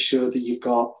to make sure that you've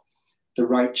got the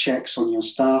right checks on your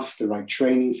staff, the right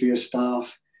training for your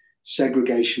staff,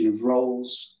 segregation of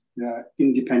roles,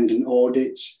 independent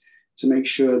audits, to make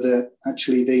sure that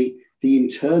actually the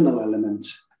internal element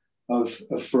of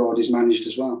fraud is managed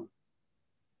as well?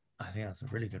 I think that's a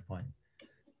really good point.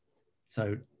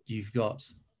 So you've got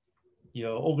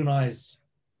your organized,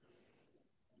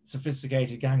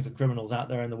 sophisticated gangs of criminals out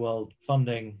there in the world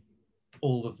funding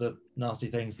all of the nasty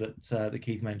things that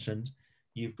Keith mentioned.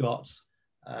 You've got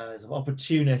some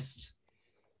opportunist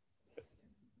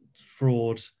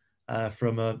fraud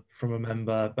from a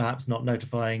member perhaps not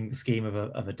notifying the scheme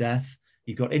of a death.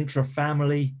 You've got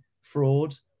intra-family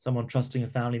fraud, someone trusting a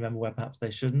family member where perhaps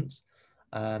they shouldn't.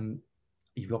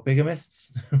 You've got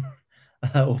bigamists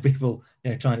or people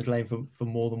trying to claim for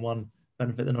more than one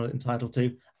benefit they're not entitled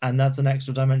to. And that's an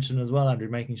extra dimension as well, Andrew,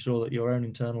 making sure that your own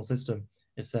internal system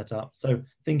is set up. So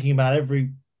thinking about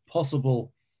every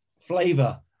possible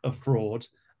flavor of fraud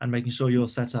and making sure you're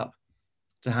set up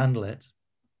to handle it.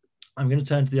 I'm going to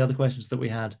turn to the other questions that we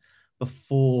had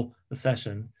before the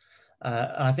session.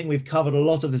 I think we've covered a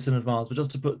lot of this in advance, but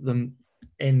just to put them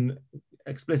in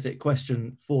explicit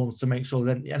question forms to make sure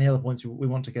that any other points we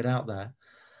want to get out there.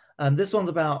 This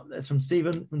one's it's from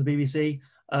Stephen from the BBC.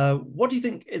 What do you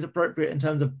think is appropriate in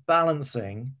terms of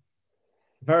balancing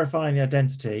verifying the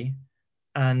identity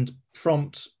and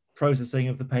prompt processing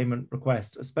of the payment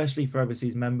request, especially for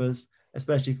overseas members,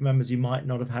 especially for members you might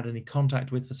not have had any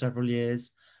contact with for several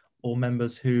years, or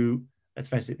members who, let's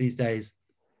face it, these days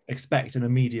expect an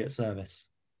immediate service?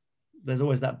 There's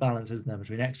always that balance, isn't there,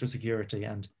 between extra security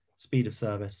and speed of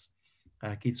service.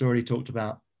 Keith's already talked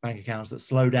about bank accounts that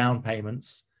slow down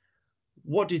payments.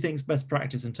 What do you think is best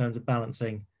practice in terms of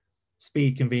balancing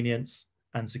speed, convenience,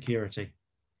 and security?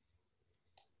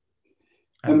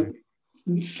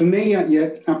 For me, yeah,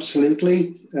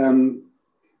 absolutely.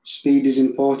 Speed is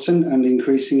important, and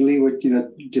increasingly with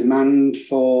demand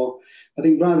for, I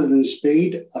think rather than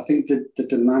speed, I think that the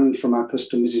demand from our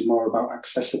customers is more about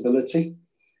accessibility.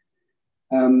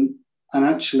 And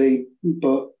actually,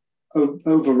 but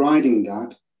overriding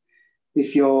that,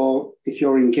 if your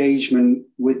engagement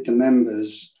with the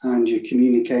members and your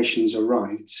communications are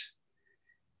right,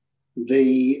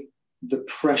 the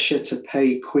pressure to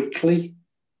pay quickly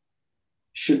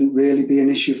shouldn't really be an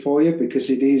issue for you, because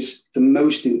it is the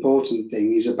most important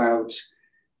thing is about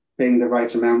paying the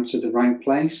right amount to the right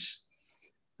place.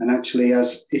 And actually,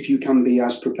 if you can be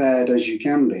as prepared as you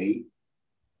can be,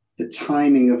 the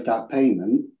timing of that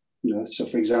payment, so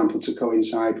for example, to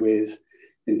coincide with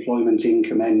employment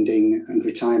income ending and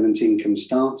retirement income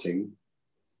starting,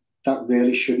 that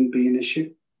really shouldn't be an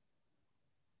issue.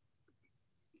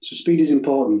 So speed is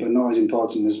important, but not as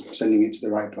important as sending it to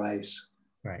the right place.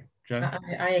 Right. Joe?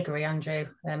 I agree, Andrew.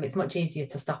 It's much easier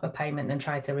to stop a payment than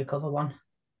try to recover one.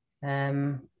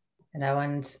 And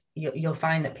you'll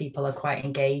find that people are quite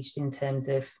engaged in terms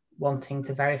of wanting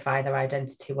to verify their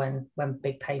identity when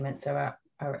big payments are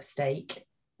at stake.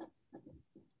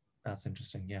 That's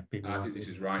interesting. Yeah, I think this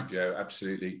is right, Joe.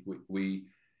 Absolutely.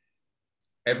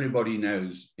 Everybody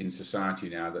knows in society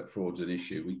now that fraud's an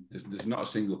issue. There's not a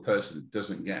single person that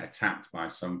doesn't get attacked by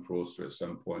some fraudster at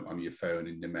some point on your phone,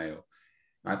 in the mail.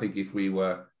 I think if we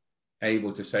were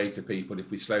able to say to people, if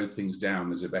we slowed things down,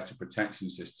 there's a better protection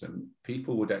system,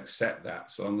 people would accept that,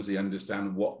 so long as they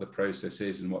understand what the process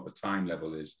is and what the time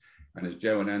level is. And as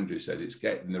Joe and Andrew said, it's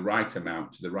getting the right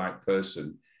amount to the right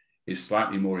person is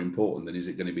slightly more important than is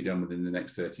it going to be done within the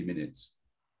next 30 minutes.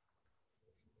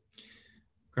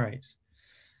 Great.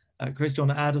 Chris, do you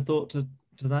want to add a thought to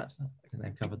that? I think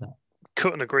they've covered that.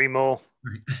 Couldn't agree more.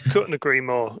 Couldn't agree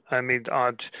more. I mean,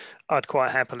 I'd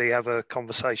quite happily have a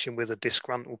conversation with a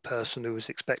disgruntled person who was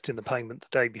expecting the payment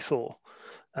the day before,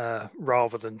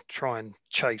 rather than try and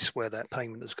chase where that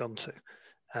payment has gone to.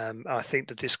 I think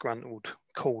the disgruntled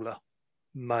caller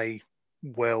may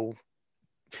well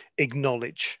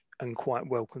acknowledge and quite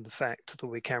welcome the fact that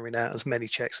we're carrying out as many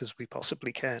checks as we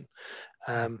possibly can.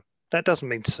 That doesn't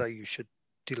mean to say you should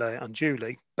delay it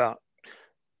unduly, but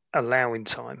allowing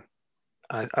time,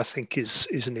 I think is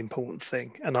an important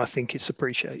thing, and I think it's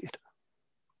appreciated,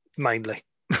 mainly.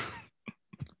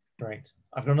 Great.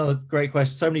 I've got another great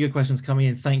question. So many good questions coming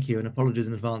in. Thank you, and apologies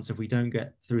in advance if we don't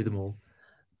get through them all.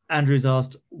 Andrew's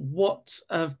asked, what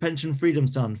have pension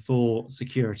freedoms done for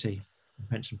security and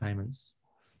pension payments?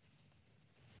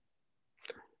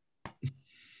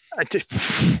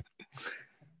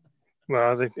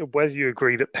 Well, whether you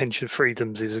agree that pension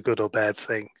freedoms is a good or bad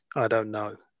thing, I don't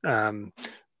know.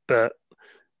 But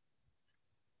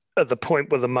at the point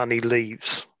where the money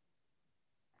leaves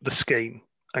the scheme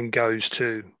and goes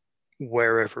to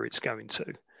wherever it's going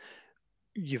to,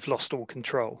 you've lost all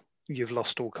control. You've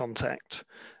lost all contact.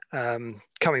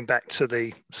 Coming back to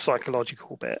the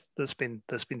psychological bit that's been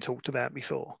talked about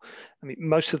before. I mean,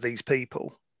 most of these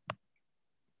people,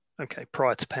 okay,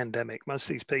 prior to pandemic, most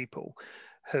of these people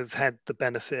have had the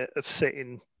benefit of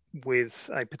sitting with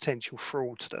a potential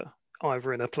fraudster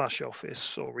either in a plush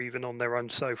office or even on their own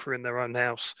sofa in their own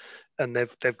house, and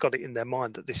they've got it in their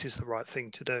mind that this is the right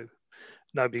thing to do.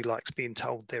 Nobody likes being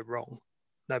told they're wrong.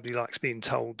 Nobody likes being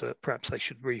told that perhaps they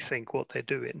should rethink what they're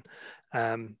doing,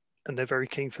 and they're very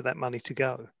keen for that money to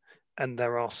go. And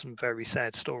there are some very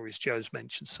sad stories. Joe's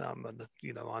mentioned some, and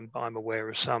I'm aware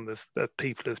of some of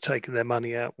people who have taken their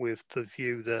money out with the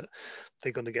view that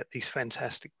they're going to get these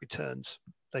fantastic returns.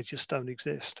 They just don't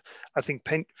exist. I think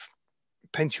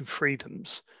pension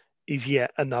freedoms is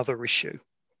yet another issue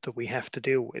that we have to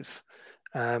deal with.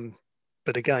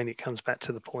 But again, it comes back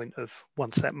to the point of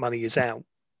once that money is out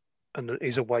and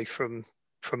is away from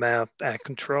our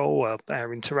control,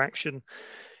 our interaction,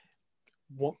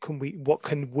 what can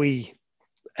we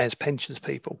as pensions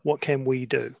people, what can we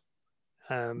do?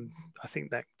 I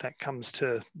think that comes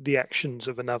to the actions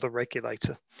of another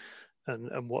regulator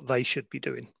and what they should be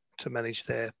doing to manage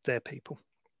their people.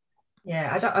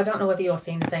 Yeah, I don't know whether you're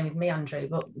seeing the same as me, Andrew,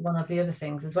 but one of the other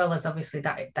things, as well as obviously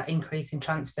that increase in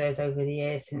transfers over the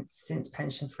years since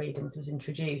pension freedoms was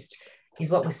introduced, is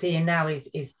what we're seeing now is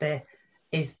the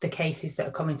cases that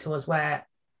are coming to us where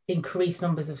increased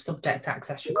numbers of subject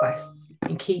access requests,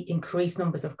 increased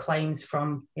numbers of claims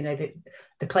from, you know,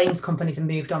 the claims companies have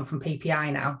moved on from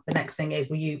PPI now. The next thing is,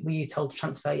 were you told to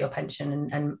transfer your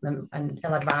pension and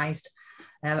ill-advised?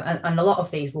 And a lot of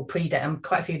these will predate, and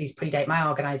quite a few of these predate my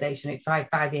organisation. It's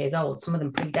five years old. Some of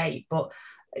them predate, but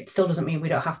it still doesn't mean we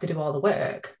don't have to do all the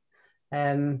work,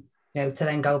 you know, to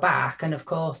then go back. And of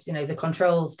course, you know, the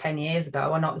controls 10 years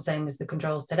ago are not the same as the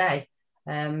controls today.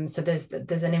 So there's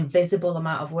an invisible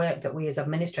amount of work that we as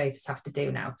administrators have to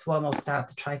do now to almost start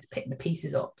to try to pick the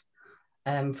pieces up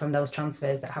from those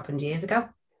transfers that happened years ago.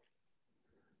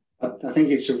 I think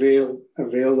it's a real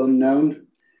unknown.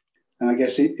 And I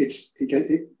guess it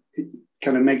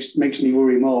kind of makes me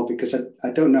worry more, because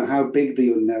I don't know how big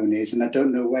the unknown is, and I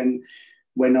don't know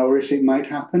when or if it might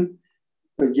happen.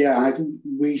 But yeah,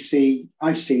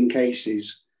 I've seen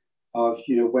cases of,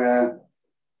 you know, where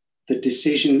the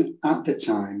decision at the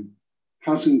time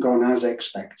hasn't gone as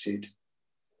expected,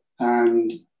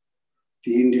 and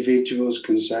the individuals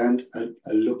concerned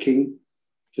are looking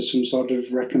for some sort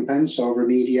of recompense or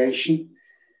remediation.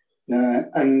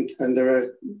 And there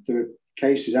are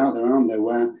cases out there, aren't there,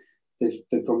 where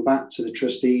they've gone back to the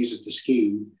trustees of the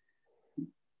scheme,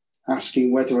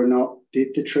 asking whether or not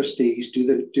did the trustees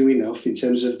do enough in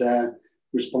terms of their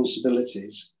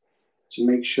responsibilities to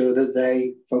make sure that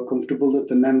they felt comfortable that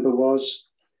the member was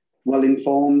well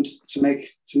informed to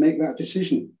make that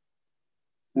decision.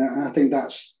 And I think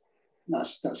that's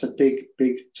a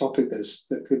big topic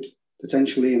that could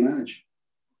potentially emerge.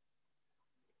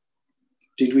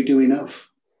 Did we do enough?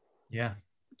 Yeah.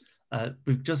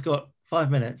 We've just got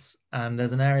 5 minutes, and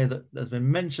there's an area that has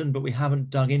been mentioned but we haven't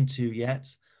dug into yet.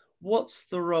 What's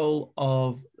the role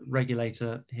of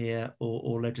regulator here,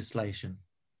 or legislation?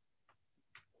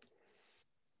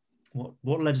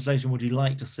 What legislation would you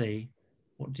like to see?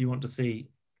 What do you want to see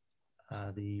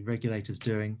the regulators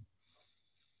doing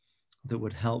that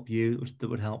would help you, that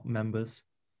would help members?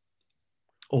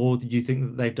 Or do you think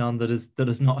that they've done that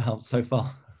has not helped so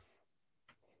far?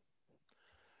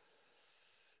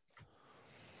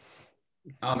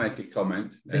 I'll make a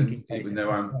comment, and even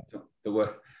though I'm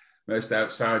the most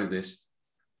outside of this,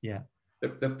 yeah,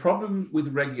 the problem with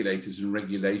regulators and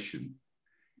regulation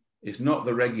is not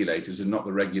the regulators and not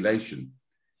the regulation.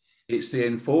 It's the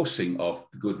enforcing of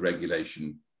the good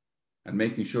regulation and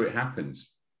making sure it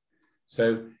happens.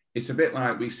 So it's a bit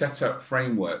like we set up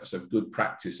frameworks of good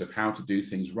practice of how to do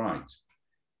things right.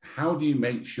 How do you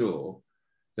make sure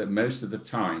that most of the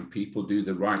time people do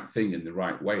the right thing in the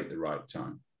right way at the right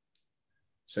time?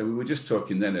 So we were just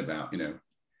talking then about, you know,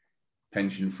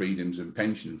 pension freedoms and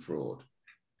pension fraud.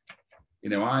 You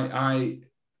know, I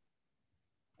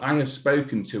have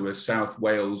spoken to a South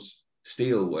Wales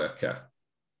steel worker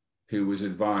who was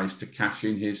advised to cash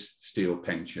in his steel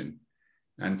pension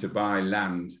and to buy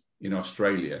land in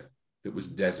Australia that was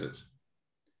desert.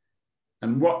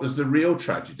 And what was the real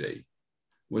tragedy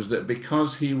was that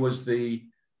because he was the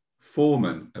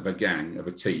foreman of a gang, of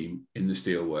a team in the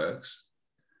steelworks,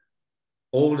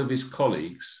 all of his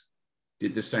colleagues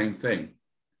did the same thing.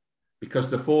 Because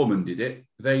the foreman did it,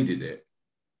 they did it.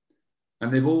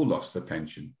 And they've all lost their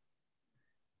pension.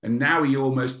 And now he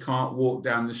almost can't walk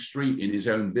down the street in his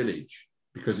own village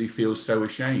because he feels so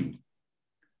ashamed.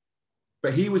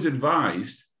 But he was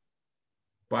advised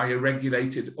by a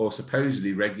regulated or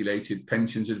supposedly regulated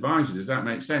pensions advisor. Does that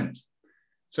make sense?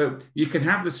 So you can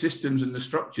have the systems and the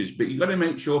structures, but you've got to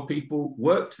make sure people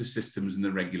work to the systems and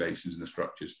the regulations and the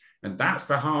structures. And that's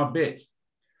the hard bit.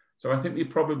 So I think we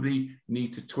probably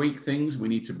need to tweak things. We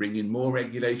need to bring in more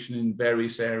regulation in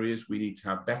various areas. We need to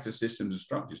have better systems and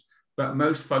structures. But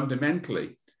most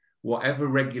fundamentally, whatever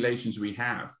regulations we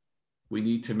have, we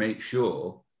need to make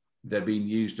sure they're being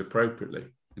used appropriately.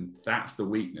 And that's the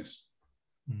weakness.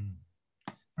 Mm.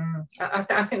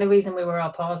 I think the reason we were all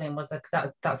pausing was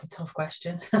that that's a tough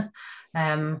question.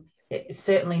 It's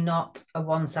certainly not a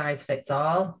one size fits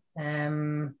all. You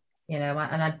know,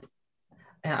 and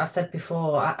I've said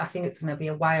before, I think it's going to be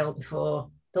a while before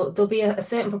there'll be a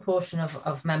certain proportion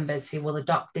of members who will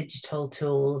adopt digital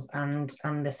tools and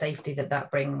the safety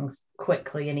that brings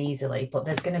quickly and easily, but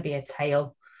there's going to be a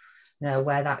tail,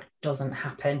 where that doesn't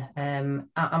happen. And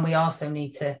we also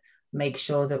need to make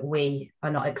sure that we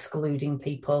are not excluding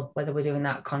people, whether we're doing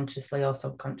that consciously or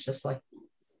subconsciously.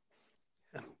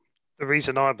 The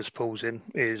reason I was pausing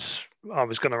is I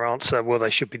was going to answer, well, they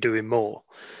should be doing more,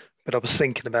 but I was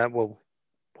thinking about, well,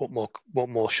 what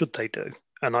more should they do?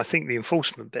 And I think the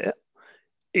enforcement bit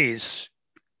is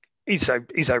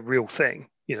a real thing.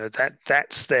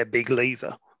 That's their big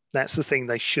lever. That's the thing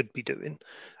they should be doing.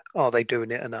 Are they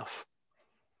doing it enough?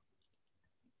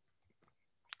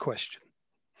 Question.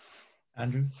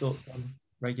 Andrew, thoughts on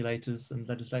regulators and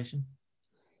legislation?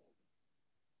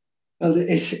 Well, it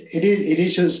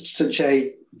is just such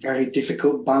a very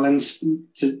difficult balance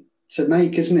to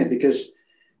make, isn't it? Because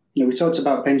we talked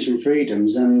about pension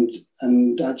freedoms and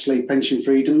actually pension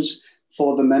freedoms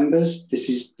for the members. This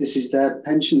is their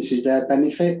pension. This is their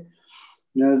benefit.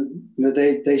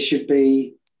 They should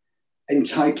be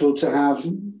entitled to have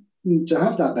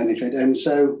that benefit. And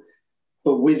so,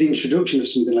 but with the introduction of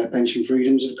something like pension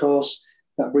freedoms, of course,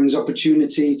 that brings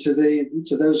opportunity to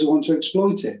those who want to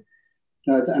exploit it.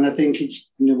 And I think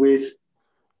with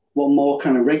what more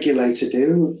can a regulator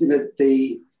do?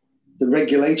 The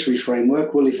regulatory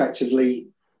framework will effectively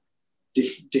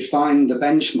define the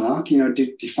benchmark.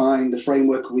 Define the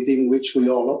framework within which we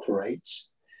all operate.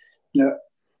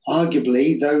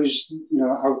 Arguably, those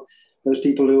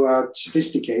people who are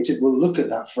sophisticated will look at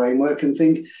that framework and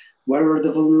think, where are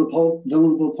the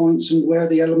vulnerable points and where are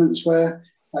the elements where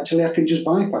actually I can just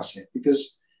bypass it?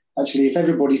 Because actually, if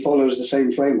everybody follows the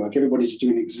same framework, everybody's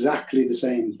doing exactly the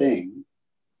same thing,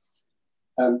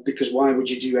 because why would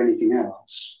you do anything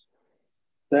else?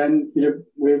 Then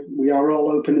we are all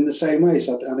open in the same way.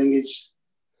 So I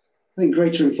think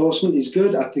greater enforcement is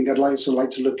good. I think I'd like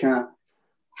to look at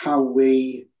how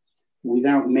we,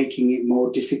 without making it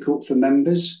more difficult for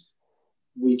members,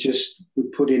 we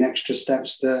put in extra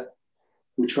steps that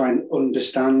we try and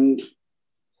understand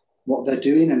what they're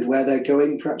doing and where they're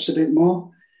going perhaps a bit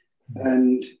more.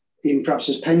 And perhaps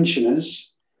as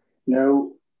pensioners,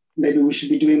 maybe we should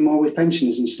be doing more with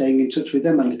pensioners and staying in touch with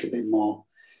them a little bit more,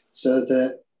 so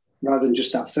that rather than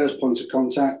just that first point of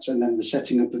contact and then the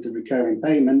setting up of the recurring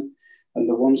payment and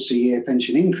the once a year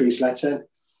pension increase letter,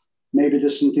 maybe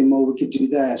there's something more we could do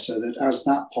there, so that as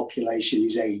that population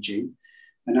is aging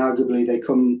and arguably they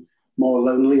come more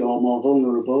lonely or more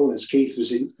vulnerable, as Keith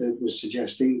was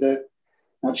suggesting, that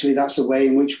actually that's a way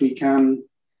in which we can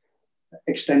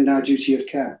extend our duty of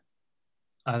care.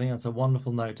 I think that's a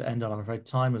wonderful note to end on. I'm afraid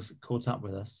time has caught up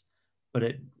with us,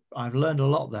 but I've learned a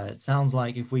lot there. It sounds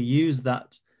like if we use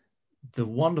the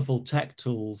wonderful tech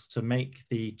tools to make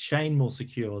the chain more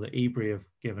secure that Ebury have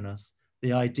given us,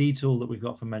 the ID tool that we've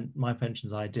got for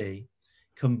mypensionID,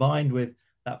 combined with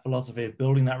that philosophy of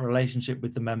building that relationship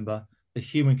with the member, the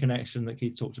human connection that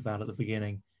Keith talked about at the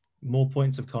beginning, more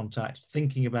points of contact,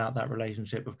 thinking about that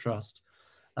relationship of trust.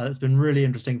 It's been really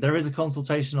interesting. There is a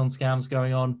consultation on scams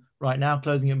going on right now,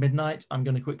 closing at midnight. I'm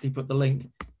going to quickly put the link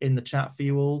in the chat for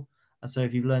you all. So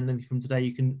if you've learned anything from today,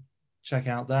 you can check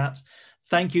out that.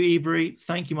 Thank you, Ebury.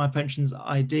 Thank you,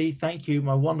 mypensionID. Thank you,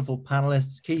 my wonderful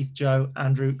panelists, Keith, Joe,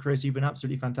 Andrew, Chris. You've been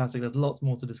absolutely fantastic. There's lots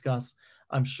more to discuss.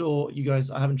 I'm sure you guys,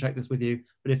 I haven't checked this with you,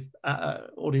 but if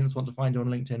audience want to find you on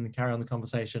LinkedIn and carry on the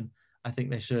conversation, I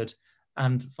think they should.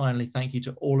 And finally, thank you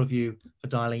to all of you for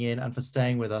dialing in and for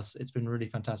staying with us. It's been really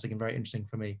fantastic and very interesting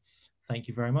for me. Thank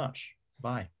you very much.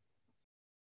 Bye.